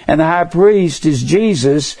 And the high priest is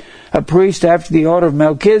Jesus, a priest after the order of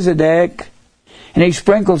Melchizedek. And he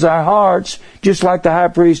sprinkles our hearts, just like the high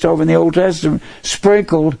priest over in the Old Testament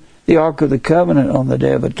sprinkled the Ark of the Covenant on the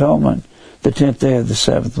Day of Atonement, the 10th day of the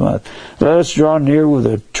 7th month. Let us draw near with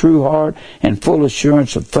a true heart and full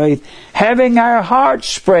assurance of faith, having our hearts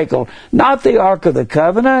sprinkled, not the Ark of the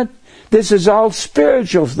Covenant. This is all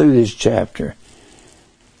spiritual through this chapter.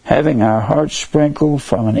 Having our hearts sprinkled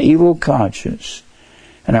from an evil conscience,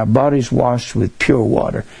 and our bodies washed with pure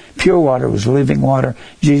water. Pure water was living water.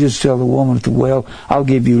 Jesus told the woman at the well, I'll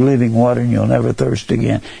give you living water and you'll never thirst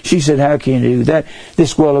again. She said, how can you do that?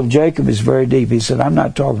 This well of Jacob is very deep. He said, I'm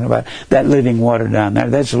not talking about that living water down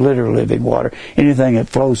there. That's literal living water. Anything that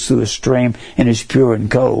flows through a stream and is pure and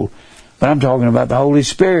cold. But I'm talking about the Holy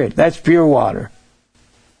Spirit. That's pure water.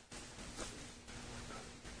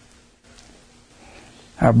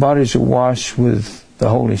 Our bodies are washed with the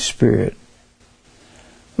Holy Spirit.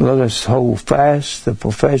 Let us hold fast the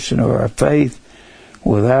profession of our faith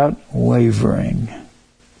without wavering,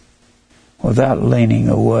 without leaning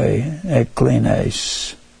away,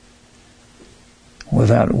 ekklines,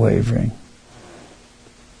 without wavering.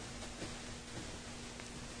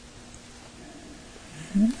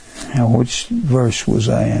 Now, which verse was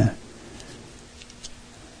I in?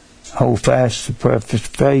 Hold fast the profession of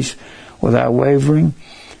faith without wavering.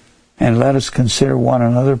 And let us consider one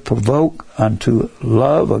another, provoke unto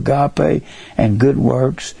love, agape, and good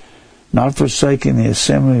works, not forsaking the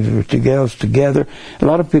assembly of yourselves together. A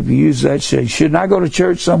lot of people use that, say, shouldn't I go to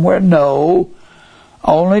church somewhere? No.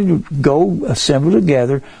 Only go assemble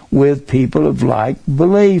together with people of like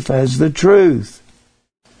belief as the truth.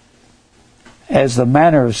 As the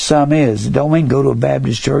manner of some is. It don't mean go to a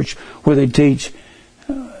Baptist church where they teach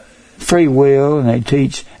free will and they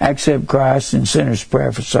teach accept Christ and sinner's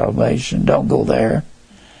prayer for salvation. Don't go there.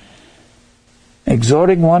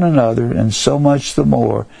 Exhorting one another, and so much the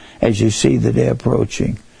more as you see the day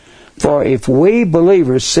approaching. For if we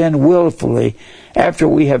believers sin willfully after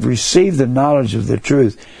we have received the knowledge of the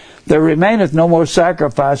truth, there remaineth no more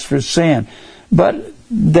sacrifice for sin. But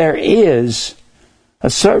there is a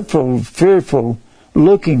certain fearful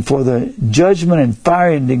looking for the judgment and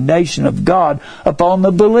fire indignation of God upon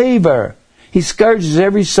the believer. He scourges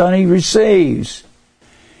every son he receives.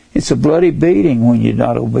 It's a bloody beating when you're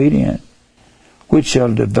not obedient, which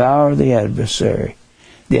shall devour the adversary.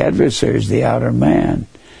 The adversary is the outer man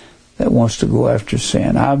that wants to go after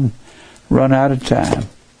sin. I've run out of time.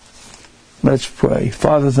 Let's pray.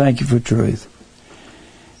 Father, thank you for truth.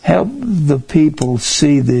 Help the people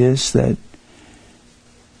see this, that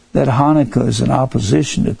Hanukkah is in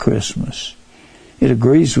opposition to Christmas. It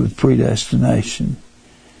agrees with predestination.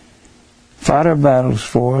 Fight our battles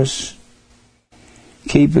for us.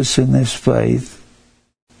 Keep us in this faith.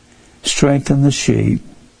 Strengthen the sheep.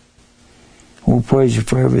 We'll praise you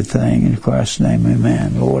for everything. In Christ's name,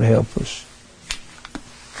 amen. Lord, help us.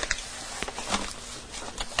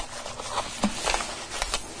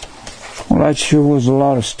 Well, that sure was a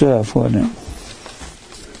lot of stuff, wasn't it?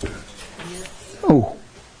 Oh,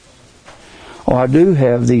 I do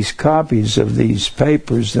have these copies of these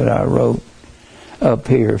papers that I wrote up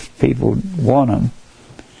here. If people want them,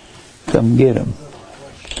 come get them.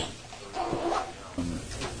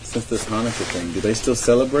 Since this Hanukkah thing, do they still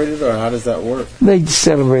celebrate it, or how does that work? They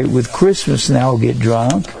celebrate it with Christmas and they all get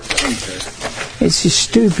drunk. Okay. It's just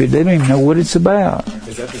stupid. They don't even know what it's about.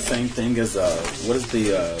 Is that the same thing as, what is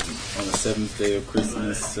the, on the 7th day of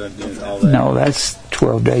Christmas, all that? No, that's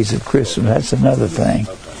 12 days of Christmas. That's another thing.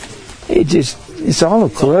 Okay. It's all a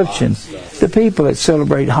corruption. The people that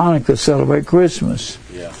celebrate Hanukkah celebrate Christmas.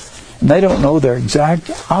 Yeah. And they don't know they're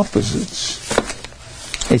exact opposites.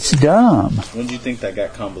 It's dumb. When do you think that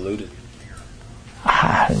got convoluted?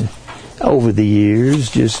 Over the years,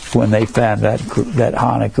 just when they found out that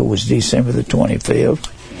Hanukkah was December the 25th.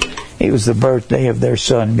 It was the birthday of their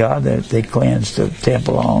sun god that they cleansed the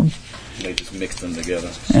temple on. They just mixed them together.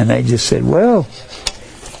 And they just said, well,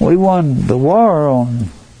 we won the war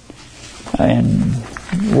in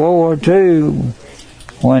World War II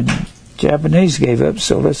when Japanese gave up,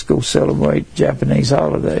 so let's go celebrate Japanese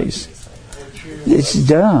holidays. It's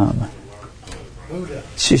dumb.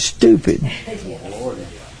 It's just stupid.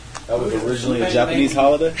 That was originally a Japanese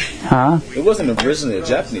holiday? Huh? It wasn't originally a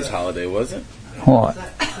Japanese holiday, was it? What?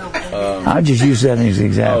 I just use that as an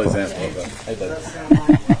example.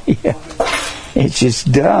 Yeah. It's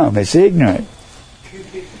just dumb. It's ignorant.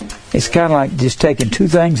 It's kind of like just taking two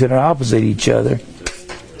things that are opposite each other.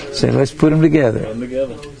 Say, let's put them together.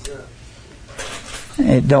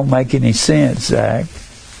 It don't make any sense, Zach.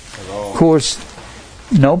 Of course,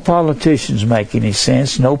 no politicians make any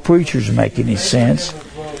sense. No preachers make any sense.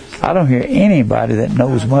 I don't hear anybody that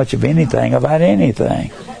knows much of anything about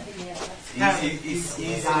anything. It's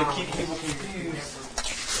easy to keep people confused.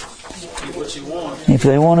 Keep what you want. If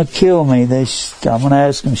they want to kill me, I'm going to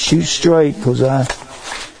ask them, shoot straight, because I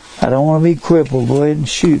don't want to be crippled. Go ahead and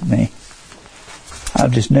shoot me.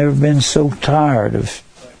 I've just never been so tired of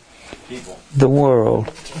the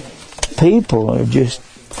world. People are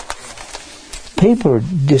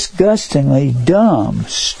disgustingly dumb,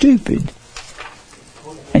 stupid.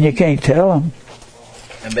 And you can't tell them.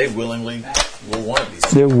 And they willingly will want to be.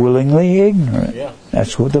 They're willingly ignorant. Yeah.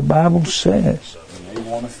 That's what the Bible says. And they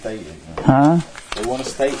want to stay ignorant. Huh? They want to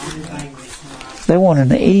stay ignorant. They want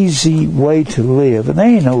an easy way to live, and there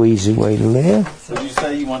ain't no easy way to live. So you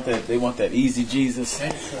say you want that? They want that easy Jesus.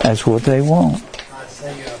 That's what they want.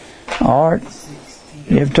 Art,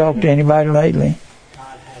 you ever talked to anybody lately?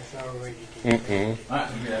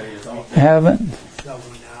 Haven't?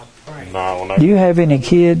 No. Do you have any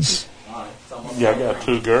kids? Yeah, I got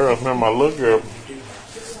two girls. Remember my little girl,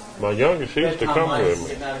 my youngest, she used to come with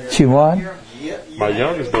me. She what? My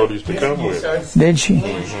youngest daughter used to come with me. Did she?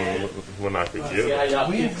 When I could get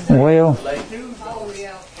her. Well,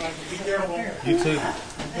 You too.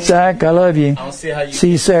 Zach, I love you. I don't see how you.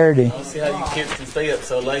 See you Saturday. I don't see how you kids can stay up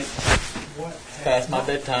so late. It's past my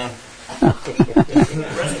bedtime.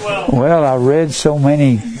 Well, I read so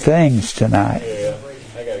many things tonight. Yeah,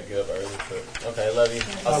 I gotta get up early. So. Okay, I love you.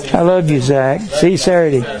 I'll see you. I love you, Zach. See you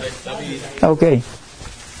Saturday. Okay.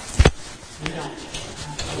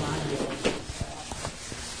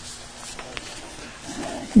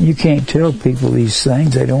 You can't tell people these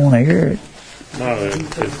things. They don't want to hear it. No,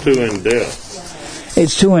 it's too in depth.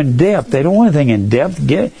 It's too in depth. They don't want anything in depth.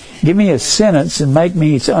 Give me a sentence and make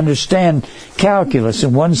me understand calculus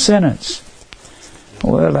in one sentence.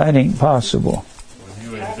 Well, that ain't possible. When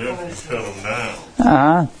you in depth, you shut them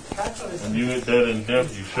down. When you in that in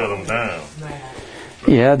depth, you shut them down.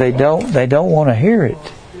 Yeah, they don't want to hear it.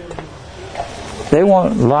 They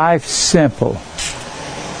want life simple.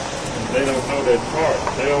 They don't know that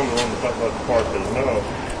part. They don't want to talk about the part they know.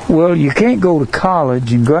 Well, you can't go to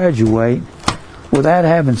college and graduate without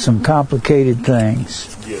having some complicated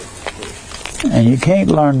things. Yes. And you can't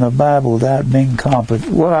learn the Bible without being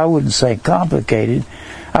complicated. Well, I wouldn't say complicated.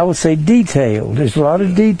 I would say detailed. There's a lot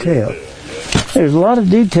of detail. There's a lot of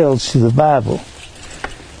details to the Bible.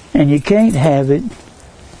 And you can't have it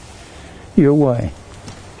your way.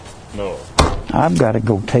 No. I've got to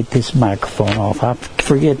go take this microphone off. I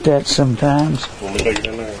forget that sometimes. Want me to take it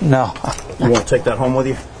in there? No. You want to take that home with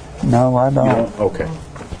you? No, I don't. Okay.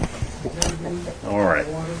 All right.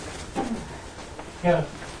 Yeah.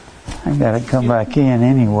 I got to come back in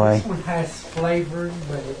anyway. This one has flavor,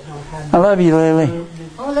 but it don't have. I love you, Lily.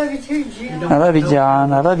 I love you too, Jim. I love you,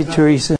 John. I love you, Teresa.